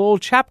the little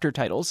chapter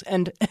titles,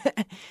 and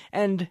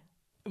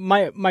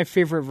my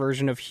favorite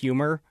version of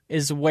humor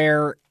is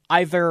where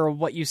either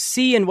what you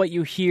see and what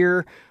you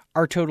hear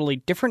are totally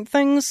different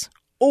things,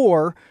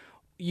 or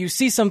you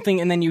see something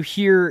and then you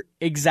hear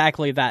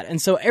exactly that. And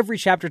so every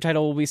chapter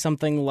title will be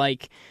something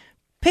like,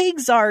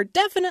 pigs are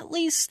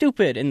definitely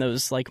stupid, in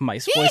those like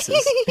mice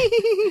voices.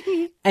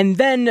 And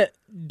then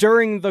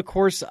during the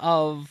course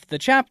of the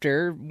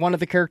chapter, one of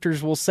the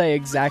characters will say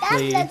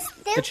exactly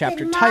the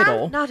chapter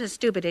title. Not as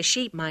stupid as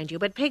sheep, mind you,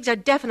 but pigs are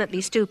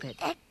definitely stupid.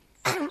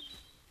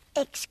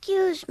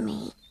 Excuse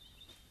me.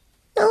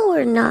 No,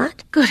 we're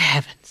not. Good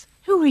heavens.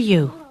 Who are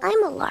you?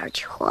 I'm a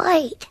large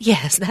white.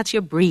 Yes, that's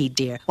your breed,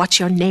 dear. What's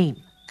your name?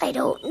 I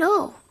don't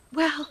know.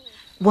 Well,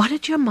 what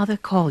did your mother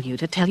call you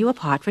to tell you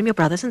apart from your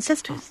brothers and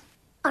sisters?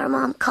 Our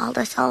mom called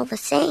us all the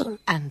same.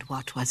 And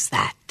what was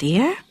that,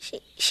 dear?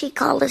 She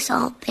called us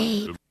all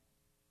Babe.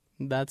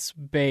 That's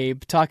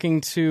Babe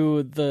talking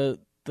to the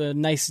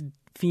nice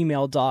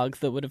female dog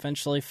that would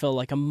eventually fill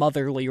like a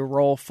motherly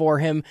role for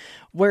him,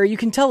 where you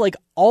can tell like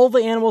all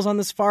the animals on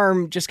this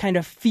farm just kind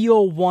of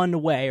feel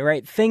one way,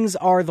 right? Things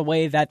are the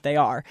way that they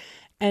are.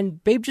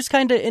 And Babe just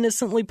kind of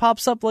innocently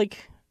pops up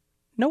like,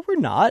 no, we're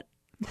not.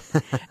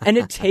 And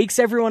it takes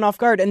everyone off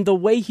guard. And the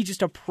way he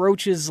just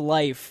approaches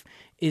life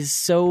is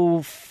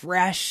so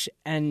fresh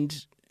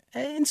and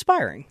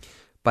inspiring.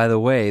 By the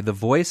way, the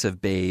voice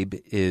of Babe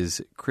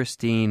is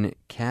Christine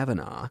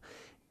Cavanaugh,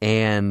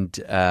 and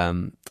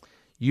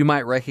you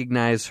might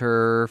recognize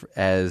her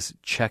as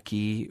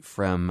Chucky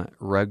from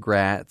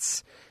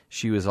Rugrats.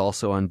 She was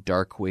also on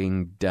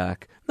Darkwing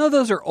Duck. No,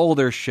 those are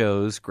older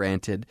shows,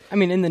 granted. I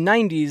mean, in the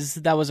 90s,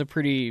 that was a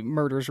pretty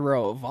murder's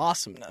row of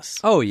awesomeness.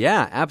 Oh,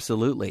 yeah,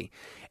 absolutely.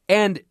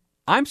 And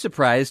I'm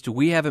surprised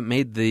we haven't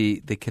made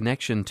the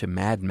connection to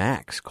Mad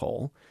Max,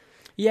 Cole.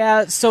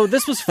 Yeah, so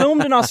this was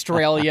filmed in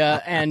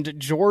Australia, and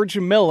George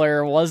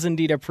Miller was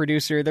indeed a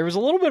producer. There was a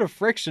little bit of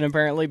friction,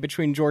 apparently,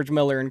 between George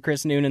Miller and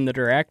Chris Noonan, the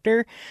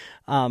director,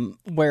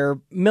 where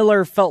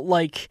Miller felt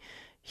like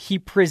he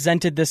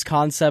presented this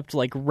concept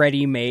like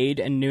ready-made,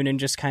 and Noonan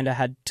just kind of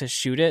had to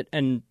shoot it,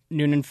 and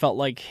Noonan felt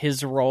like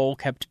his role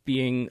kept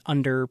being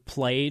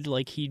underplayed,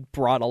 like he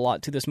brought a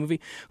lot to this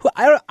movie.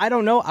 I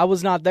don't know, I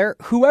was not there.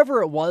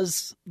 Whoever it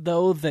was,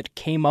 though, that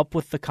came up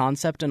with the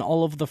concept and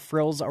all of the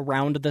frills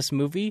around this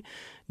movie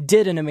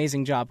did an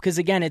amazing job. Because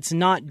again, it's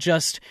not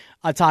just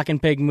a talking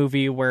pig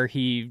movie where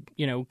he,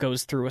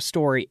 goes through a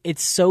story.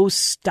 It's so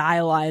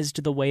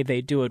stylized the way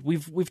they do it.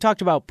 We've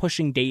talked about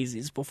Pushing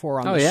Daisies before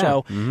on the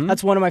show. Mm-hmm.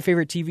 That's one of my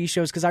favorite TV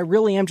shows because I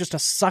really am just a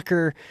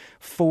sucker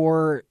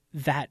for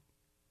that,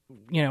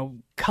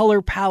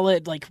 color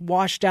palette, like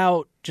washed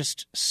out,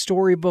 just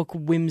storybook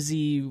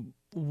whimsy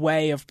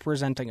way of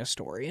presenting a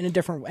story in a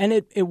different way. And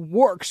it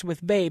works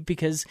with Babe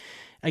because,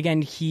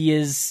 again, he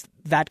is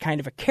that kind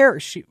of a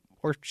character.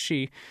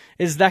 She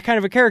is that kind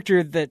of a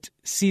character that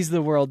sees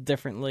the world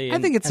differently. I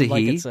think it's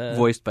it's a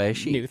voiced by a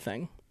she. New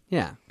thing.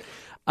 Yeah.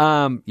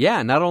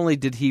 Not only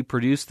did he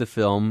produce the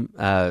film,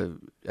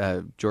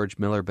 George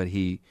Miller, but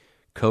he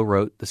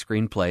co-wrote the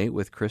screenplay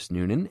with Chris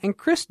Noonan. And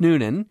Chris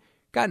Noonan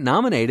got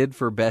nominated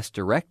for Best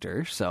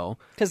Director, so...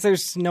 Because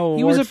there's no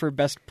award for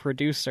Best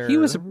Producer.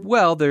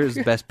 There's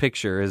Best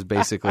Picture is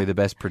basically the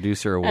Best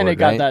Producer award, and it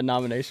got that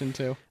nomination,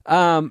 too.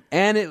 And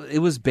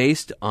it was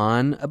based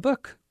on a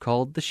book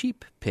called The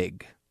Sheep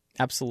Pig.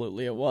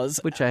 Absolutely, it was.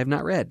 Which I have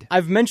not read.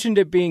 I've mentioned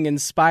it being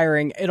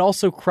inspiring. It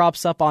also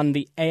crops up on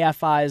the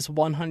AFI's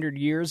 100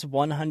 Years,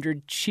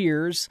 100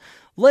 Cheers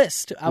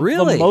list of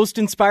the most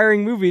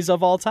inspiring movies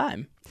of all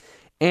time.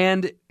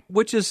 And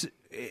which is...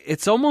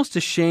 It's almost a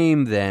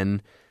shame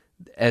then,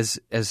 as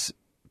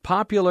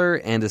popular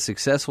and as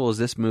successful as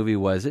this movie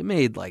was, it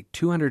made like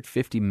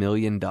 $250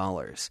 million.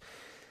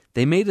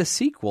 They made a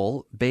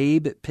sequel,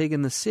 Babe, Pig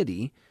in the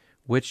City,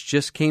 which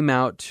just came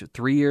out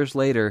 3 years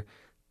later,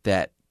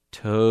 that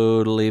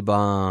totally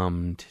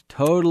bombed.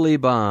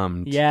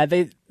 Yeah,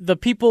 the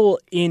people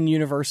in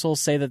Universal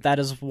say that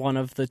is one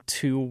of the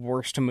two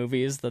worst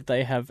movies that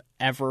they have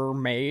ever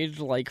made,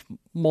 like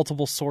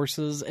multiple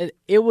sources.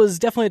 It was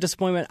definitely a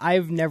disappointment.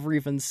 I've never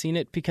even seen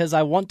it because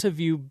I want to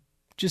view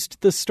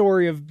just the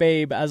story of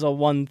Babe as a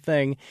one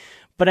thing.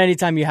 But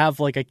anytime you have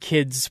like a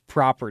kid's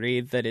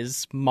property that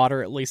is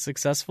moderately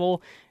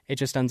successful, it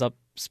just ends up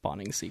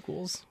spawning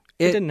sequels.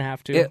 It didn't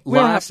have to. We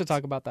don't have to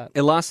talk about that.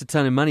 It lost a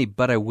ton of money,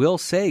 but I will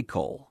say,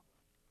 Cole,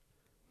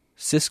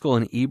 Siskel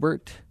and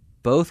Ebert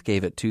both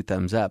gave it 2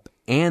 thumbs up,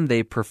 and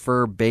they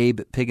prefer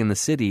Babe, Pig in the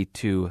City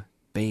to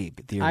Babe,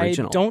 the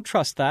original. I don't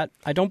trust that.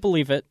 I don't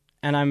believe it,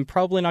 and I'm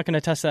probably not going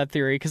to test that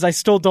theory because I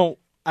don't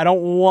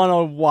want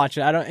to watch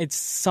it. It's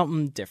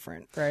something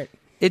different, right?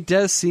 It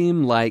does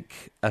seem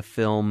like a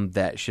film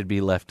that should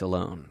be left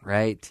alone,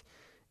 right?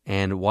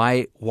 And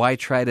why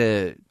try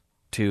to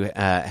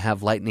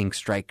have lightning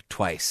strike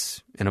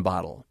twice in a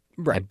bottle?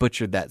 Right. I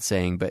butchered that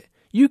saying, but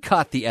you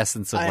caught the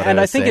essence of what I was saying. And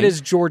I think it is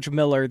George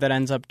Miller that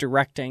ends up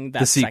directing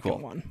that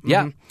second one.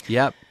 Yeah,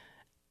 yep.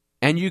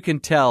 And you can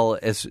tell,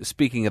 as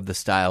speaking of the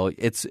style,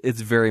 it's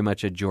very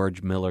much a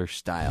George Miller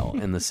style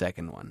in the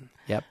second one.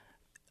 Yep.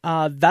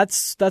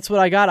 That's what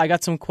I got. I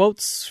got some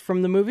quotes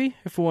from the movie,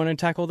 if we want to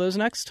tackle those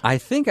next. I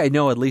think I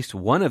know at least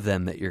one of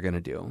them that you're going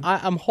to do.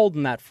 I'm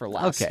holding that for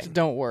last. Okay.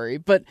 Don't worry.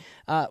 But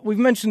we've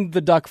mentioned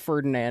the duck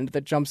Ferdinand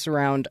that jumps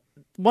around.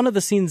 One of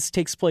the scenes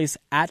takes place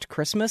at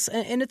Christmas,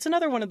 and it's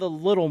another one of the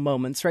little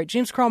moments, right?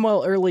 James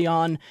Cromwell early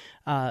on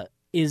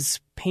is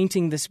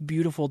painting this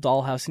beautiful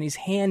dollhouse, and he's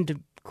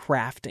hand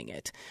crafting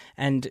it.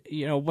 And,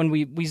 when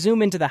we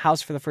zoom into the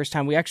house for the first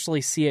time, we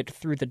actually see it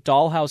through the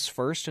dollhouse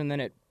first, and then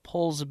it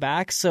pulls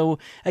back. So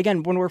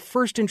again, when we're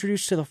first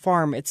introduced to the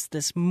farm, it's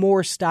this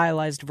more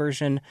stylized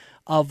version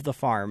of the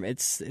farm.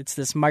 It's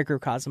this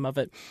microcosm of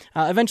it.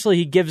 Eventually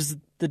he gives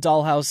the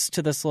dollhouse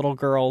to this little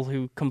girl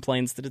who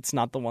complains that it's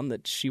not the one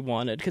that she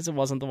wanted because it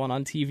wasn't the one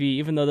on TV,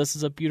 even though this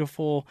is a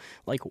beautiful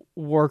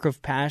work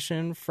of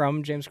passion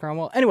from James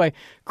Cromwell. Anyway,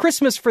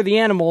 Christmas for the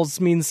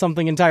animals means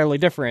something entirely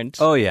different.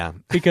 Oh yeah.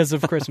 Because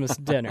of Christmas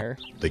dinner.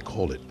 They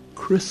call it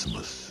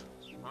Christmas.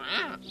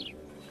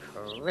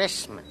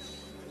 Christmas.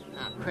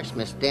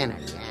 Christmas dinner,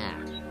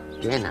 yeah.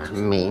 Dinner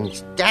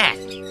means death.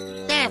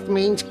 Death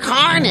means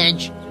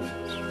carnage.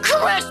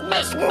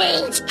 Christmas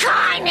means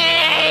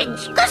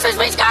carnage! Christmas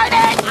means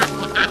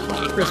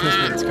carnage! Christmas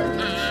means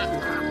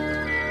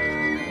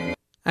carnage.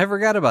 I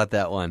forgot about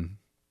that one.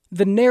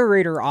 The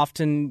narrator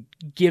often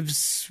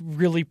gives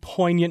really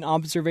poignant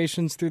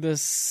observations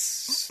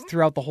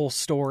throughout the whole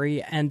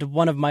story, and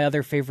one of my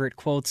other favorite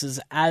quotes is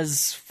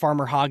as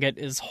Farmer Hoggett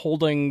is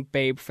holding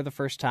Babe for the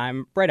first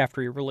time, right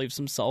after he relieves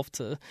himself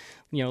to,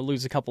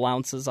 lose a couple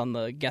ounces on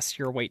the guess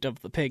your weight of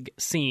the pig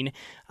scene,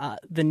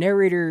 the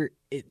narrator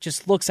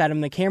just looks at him,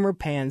 the camera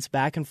pans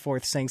back and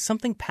forth saying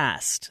something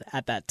passed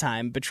at that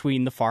time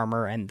between the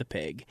farmer and the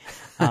pig,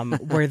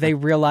 where they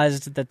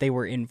realized that they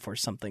were in for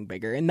something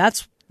bigger. And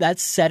that's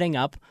setting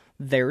up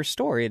their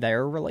story,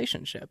 their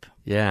relationship.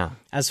 Yeah.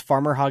 As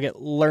Farmer Hoggett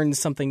learns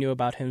something new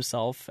about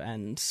himself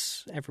and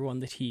everyone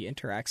that he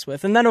interacts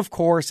with. And then, of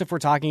course, if we're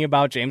talking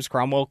about James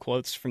Cromwell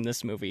quotes from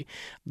this movie,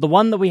 the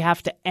one that we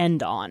have to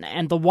end on,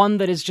 and the one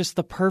that is just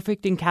the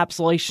perfect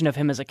encapsulation of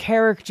him as a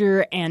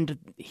character and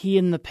he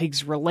and the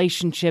pig's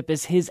relationship,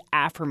 is his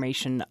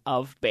affirmation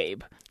of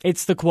Babe.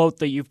 It's the quote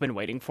that you've been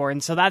waiting for,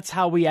 and so that's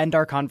how we end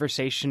our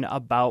conversation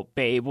about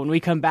Babe. When we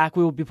come back,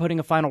 we will be putting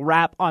a final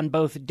wrap on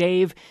both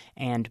Dave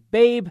and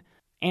Babe,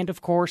 and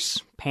of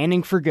course,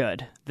 panning for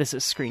good. This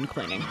is Screen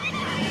Cleaning.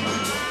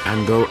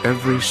 And though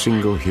every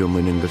single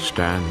human in the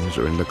stands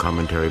or in the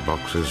commentary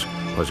boxes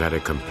was at a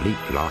complete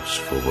loss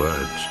for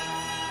words,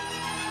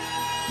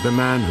 the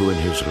man who in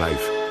his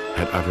life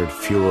had uttered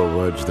fewer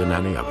words than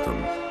any of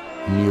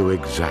them knew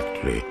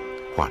exactly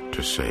what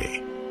to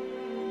say.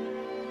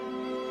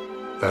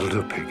 That'll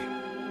do, pig.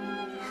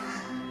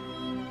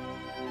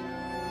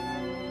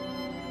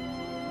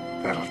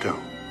 That'll do.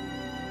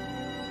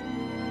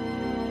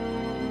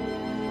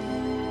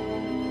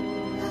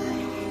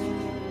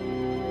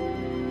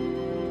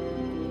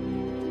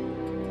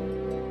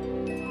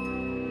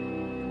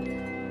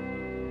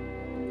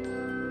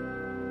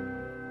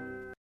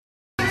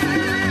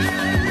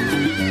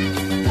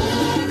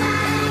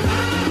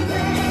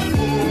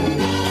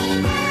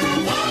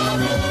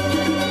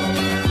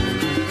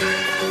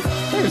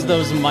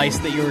 Those mice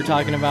that you were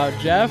talking about,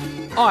 Jeff.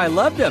 Oh, I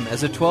loved him.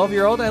 As a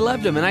 12-year-old, I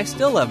loved him, and I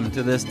still love him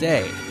to this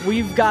day.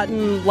 We've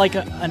gotten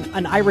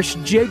an Irish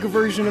jig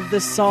version of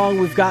this song.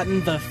 We've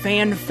gotten the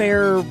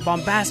fanfare,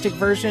 bombastic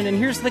version, and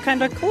here's the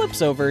kind of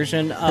calypso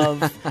version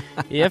of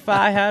If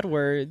I Had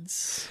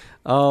Words.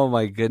 Oh,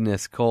 my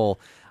goodness, Cole.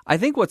 I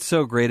think what's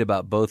so great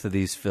about both of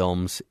these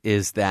films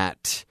is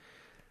that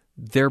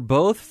they're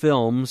both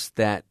films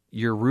that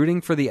you're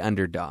rooting for the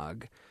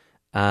underdog.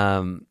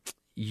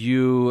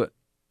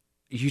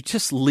 You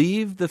just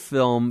leave the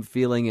film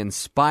feeling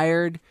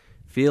inspired,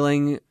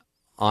 feeling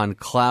on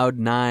cloud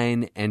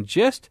nine, and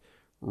just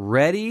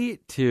ready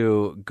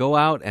to go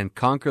out and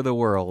conquer the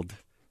world.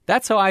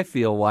 That's how I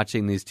feel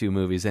watching these two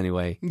movies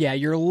anyway. Yeah,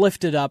 you're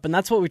lifted up, and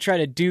that's what we try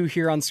to do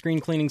here on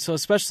Screen Cleaning. So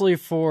especially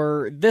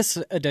for this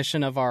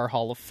edition of our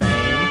Hall of Fame,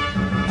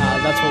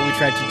 that's what we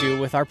tried to do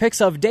with our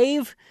picks of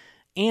Dave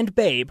and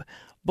Babe.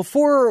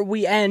 Before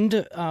we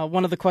end,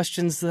 one of the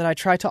questions that I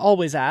try to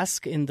always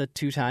ask in the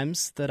 2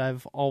 times that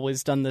I've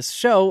always done this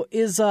show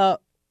is,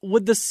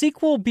 would the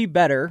sequel be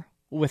better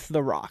with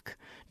The Rock?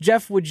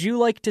 Jeff, would you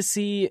like to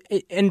see,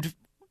 and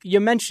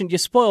you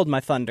spoiled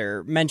my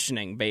thunder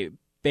mentioning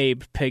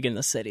Babe, Pig in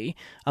the City,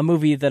 a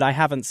movie that I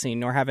haven't seen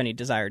nor have any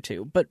desire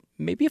to, but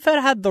maybe if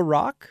it had The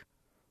Rock,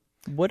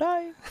 would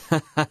I?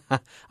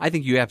 I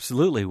think you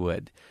absolutely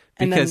would,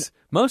 because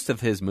most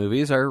of his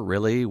movies are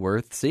really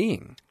worth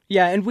seeing.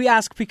 Yeah, and we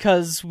ask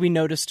because we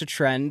noticed a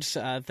trend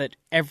that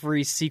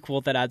every sequel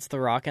that adds The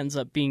Rock ends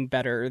up being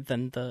better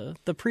than the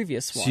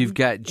previous one. So you've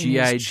got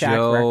G.I.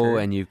 Joe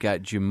and you've got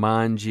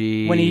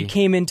Jumanji. When he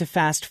came into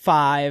Fast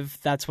 5,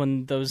 that's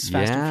when those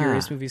Fast and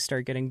Furious movies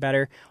start getting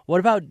better. What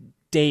about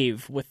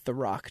Dave with The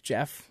Rock,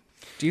 Jeff?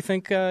 Do you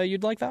think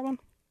you'd like that one?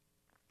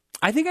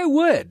 I think I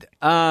would.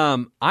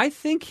 I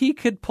think he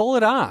could pull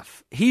it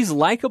off. He's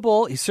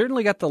likable. He's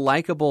certainly got the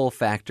likable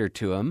factor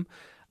to him.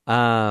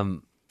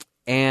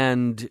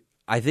 And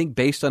I think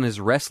based on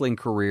his wrestling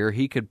career,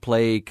 he could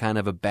play kind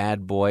of a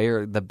bad boy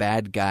or the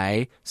bad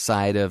guy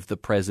side of the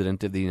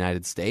president of the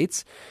United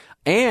States.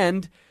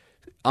 And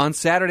on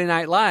Saturday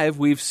Night Live,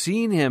 we've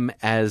seen him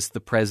as the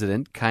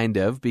president, kind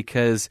of,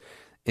 because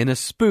in a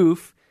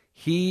spoof,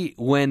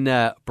 when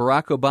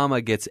Barack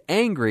Obama gets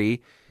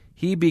angry,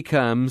 he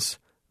becomes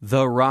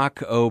The Rock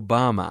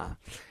Obama.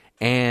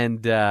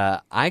 And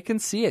I can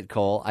see it,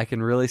 Cole. I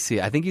can really see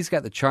it. I think he's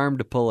got the charm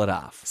to pull it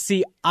off.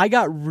 See, I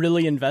got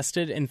really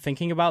invested in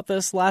thinking about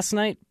this last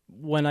night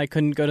when I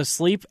couldn't go to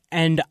sleep,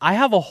 and I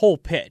have a whole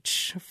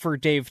pitch for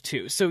Dave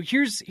 2. So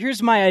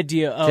here's my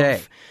idea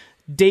of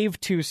Dave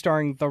 2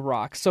 starring The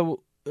Rock.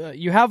 So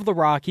you have The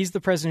Rock, he's the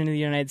president of the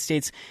United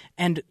States,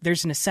 and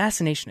there's an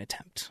assassination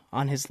attempt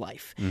on his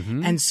life.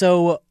 Mm-hmm. And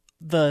so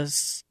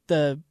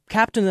the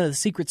captain of the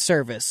Secret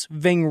Service,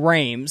 Ving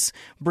Rhames,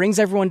 brings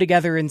everyone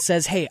together and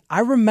says, hey,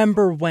 I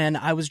remember when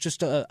I was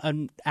just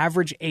an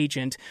average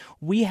agent,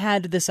 we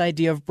had this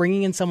idea of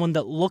bringing in someone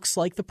that looks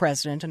like the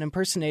president, an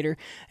impersonator,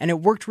 and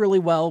it worked really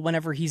well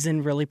whenever he's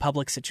in really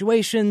public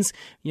situations.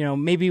 You know,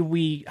 maybe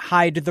we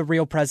hide the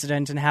real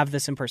president and have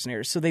this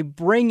impersonator. So they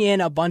bring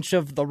in a bunch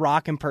of The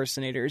Rock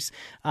impersonators,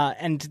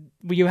 and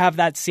you have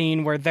that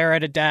scene where they're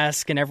at a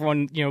desk and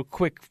everyone,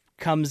 quick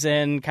comes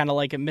in, kind of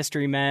like a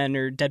Mystery Men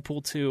or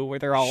Deadpool 2, where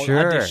they're all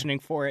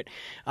auditioning for it.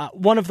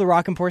 One of the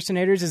Rock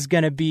impersonators is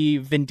going to be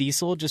Vin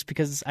Diesel, just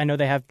because I know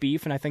they have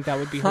beef, and I think that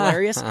would be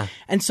hilarious.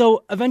 And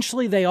so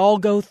eventually they all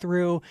go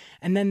through,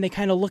 and then they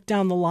kind of look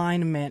down the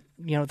line, and man,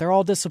 they're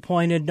all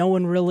disappointed. No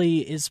one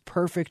really is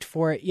perfect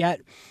for it yet.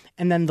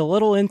 And then the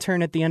little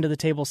intern at the end of the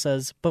table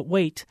says, but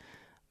wait,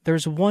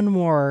 there's one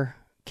more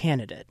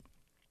candidate.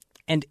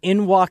 And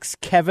in walks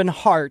Kevin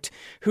Hart,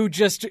 who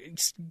just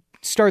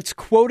starts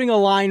quoting a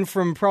line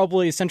from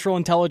probably Central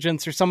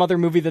Intelligence or some other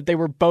movie that they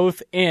were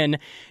both in,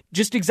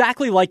 just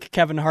exactly like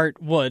Kevin Hart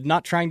would,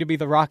 not trying to be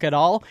The Rock at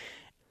all.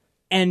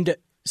 And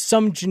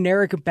some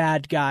generic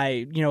bad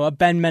guy, a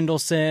Ben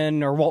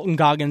Mendelsohn or Walton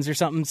Goggins or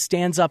something,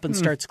 stands up and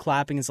starts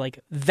clapping. Is like,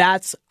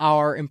 that's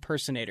our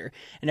impersonator.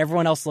 And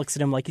everyone else looks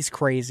at him like he's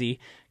crazy,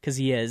 because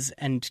he is.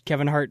 And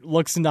Kevin Hart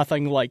looks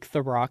nothing like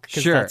The Rock,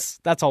 because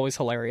that's always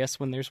hilarious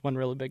when there's one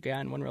really big guy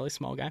and one really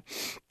small guy.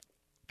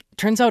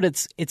 Turns out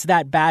it's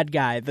that bad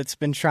guy that's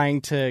been trying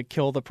to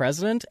kill the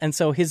president, and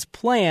so his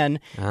plan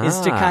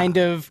is to kind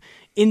of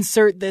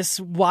insert this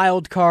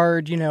wild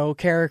card,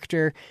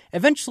 character.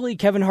 Eventually,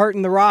 Kevin Hart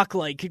and The Rock,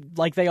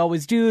 like they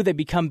always do, they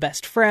become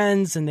best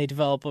friends and they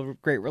develop a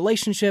great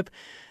relationship.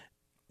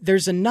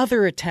 There's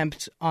another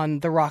attempt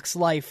on The Rock's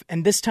life,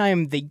 and this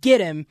time they get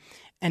him.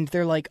 And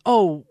they're like,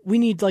 oh, we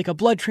need a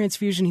blood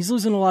transfusion. He's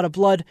losing a lot of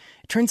blood.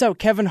 It turns out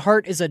Kevin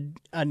Hart is an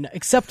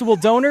acceptable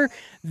donor.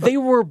 They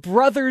were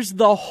brothers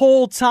the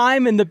whole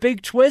time. And the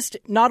big twist,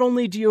 not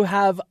only do you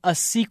have a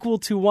sequel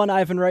to one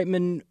Ivan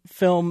Reitman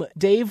film,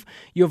 Dave,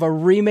 you have a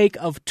remake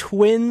of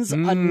Twins,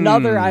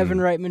 another Ivan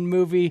Reitman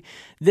movie.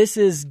 This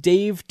is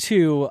Dave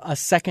 2, A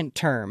Second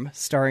Term,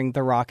 starring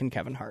The Rock and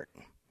Kevin Hart.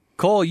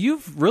 Cole,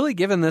 you've really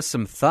given this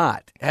some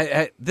thought.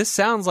 This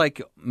sounds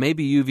like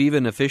maybe you've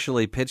even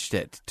officially pitched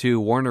it to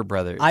Warner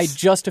Brothers. I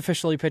just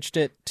officially pitched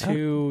it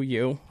to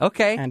you.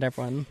 Okay. And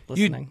everyone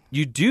listening.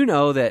 You do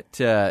know that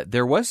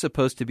there was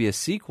supposed to be a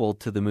sequel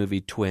to the movie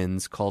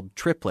Twins called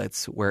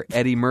Triplets, where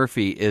Eddie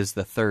Murphy is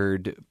the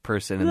third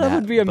person in that That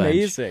would be bunch.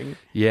 amazing.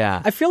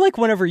 Yeah. I feel like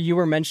whenever you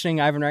were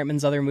mentioning Ivan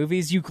Reitman's other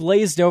movies, you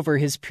glazed over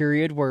his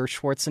period where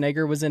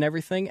Schwarzenegger was in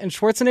everything, and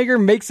Schwarzenegger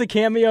makes a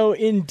cameo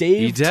in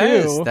Dave 2. He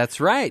does.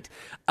 That's right.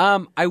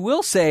 I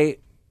will say,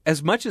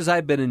 as much as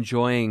I've been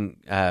enjoying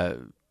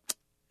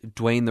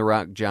Dwayne "The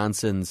Rock"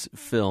 Johnson's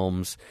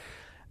films,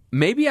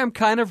 maybe I'm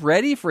kind of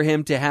ready for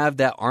him to have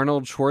that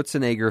Arnold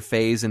Schwarzenegger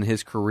phase in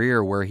his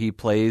career where he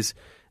plays,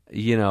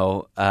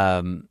 where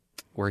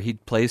he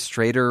plays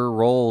straighter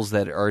roles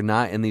that are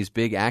not in these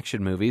big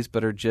action movies,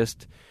 but are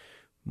just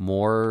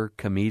more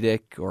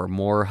comedic or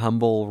more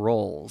humble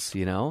roles,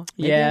 Maybe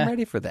I'm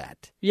ready for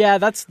that. Yeah,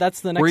 that's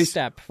the next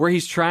step. Where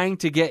he's trying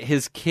to get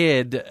his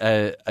kid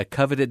a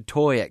coveted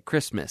toy at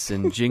Christmas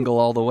and Jingle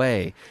All the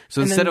Way.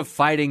 So instead of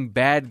fighting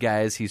bad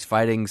guys, he's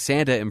fighting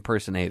Santa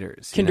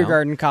impersonators.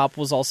 Kindergarten Cop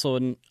was also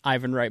an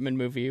Ivan Reitman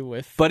movie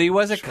with But he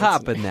was a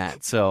cop in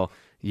that, so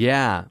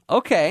yeah.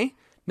 Okay.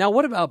 Now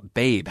what about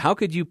Babe? How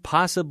could you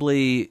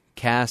possibly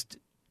cast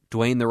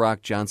Dwayne "The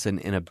Rock" Johnson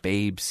in a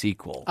Babe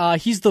sequel?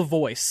 He's the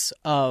voice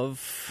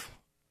of,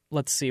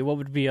 let's see, what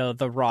would be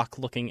The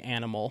Rock-looking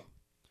animal?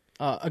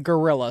 A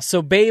gorilla.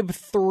 So Babe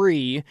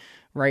 3,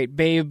 right?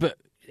 Babe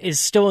is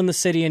still in the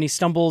city and he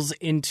stumbles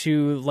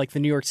into the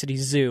New York City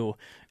Zoo,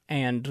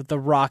 and The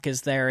Rock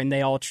is there, and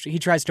he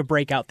tries to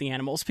break out the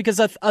animals,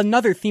 because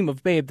another theme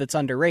of Babe that's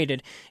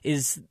underrated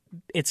is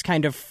it's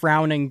kind of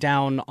frowning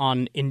down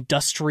on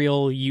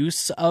industrial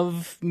use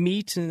of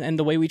meat and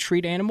the way we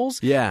treat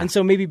animals. Yeah. And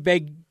so maybe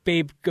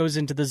Babe goes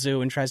into the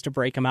zoo and tries to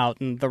break him out,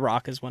 and The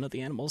Rock is one of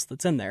the animals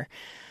that's in there.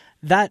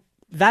 That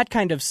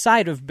kind of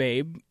side of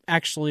Babe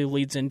actually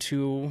leads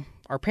into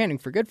our panning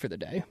for good for the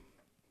day.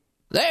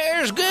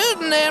 There's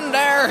good in them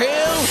there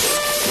hills.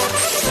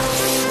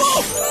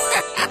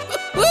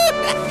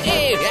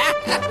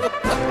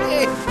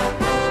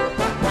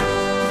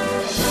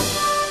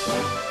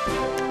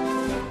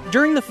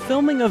 During the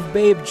filming of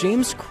Babe,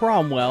 James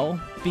Cromwell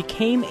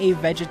became a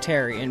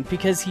vegetarian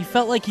because he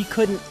felt like he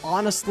couldn't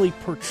honestly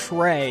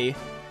portray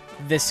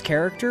this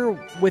character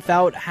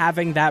without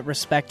having that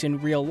respect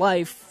in real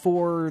life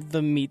for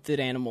the meat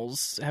that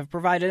animals have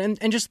provided,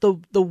 and just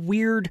the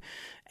weird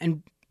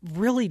and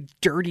really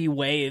dirty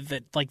way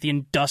that like the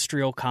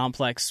industrial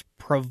complex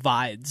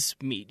provides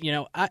meat. You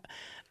know,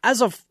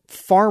 as a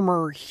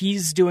farmer,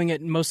 he's doing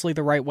it mostly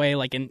the right way,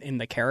 like in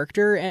the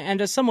character.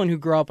 And as someone who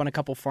grew up on a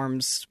couple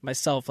farms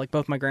myself, like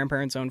both my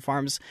grandparents owned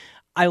farms,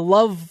 I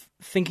love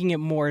thinking it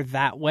more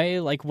that way.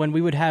 Like when we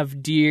would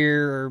have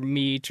deer or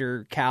meat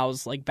or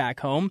cows like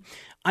back home,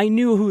 I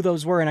knew who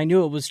those were and I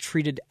knew it was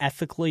treated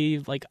ethically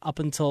like up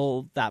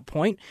until that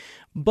point.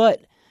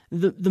 But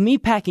the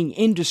meatpacking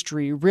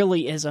industry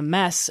really is a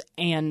mess,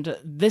 and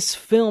this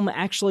film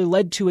actually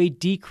led to a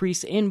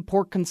decrease in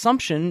pork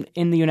consumption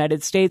in the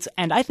United States,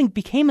 and I think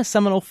became a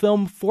seminal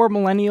film for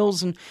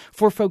millennials and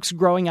for folks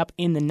growing up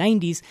in the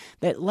 90s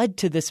that led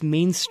to this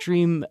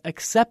mainstream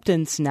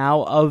acceptance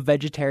now of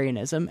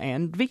vegetarianism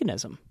and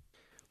veganism.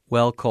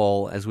 Well,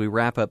 Cole, as we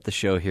wrap up the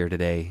show here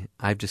today,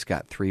 I've just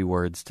got 3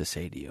 words to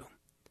say to you.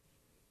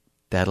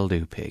 That'll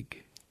do,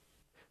 pig.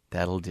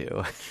 That'll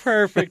do.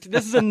 Perfect.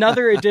 This is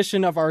another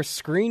edition of our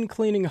Screen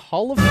Cleaning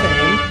Hall of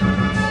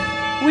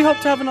Fame. We hope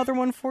to have another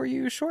one for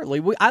you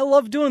shortly. I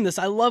love doing this.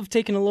 I love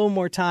taking a little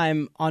more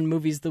time on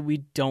movies that we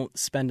don't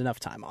spend enough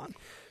time on.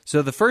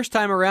 So the first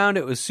time around,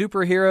 it was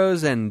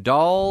superheroes and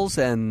dolls,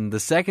 and the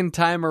second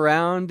time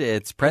around,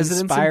 it's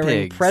presidents and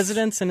pigs.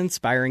 Presidents and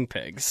inspiring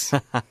pigs.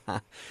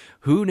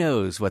 Who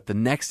knows what the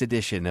next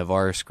edition of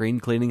our Screen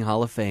Cleaning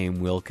Hall of Fame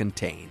will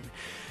contain.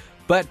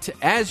 But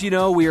as you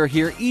know, we are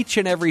here each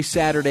and every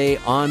Saturday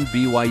on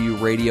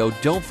BYU Radio.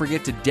 Don't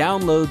forget to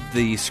download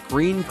the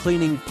Screen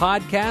Cleaning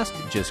Podcast.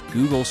 Just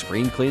Google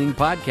Screen Cleaning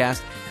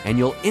Podcast, and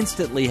you'll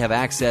instantly have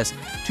access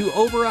to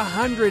over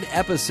 100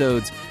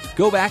 episodes.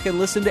 Go back and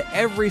listen to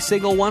every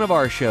single one of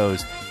our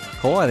shows.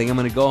 Cole, I think I'm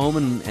going to go home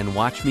and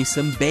watch me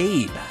some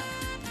Babe.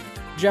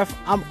 Jeff,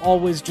 I'm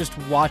always just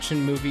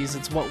watching movies.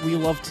 It's what we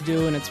love to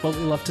do, and it's what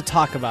we love to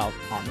talk about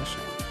on the show.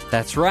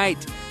 That's right.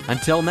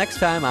 Until next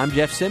time, I'm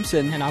Jeff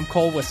Simpson. And I'm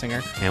Cole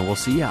Wissinger. And we'll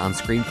see you on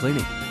Screen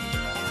Cleaning.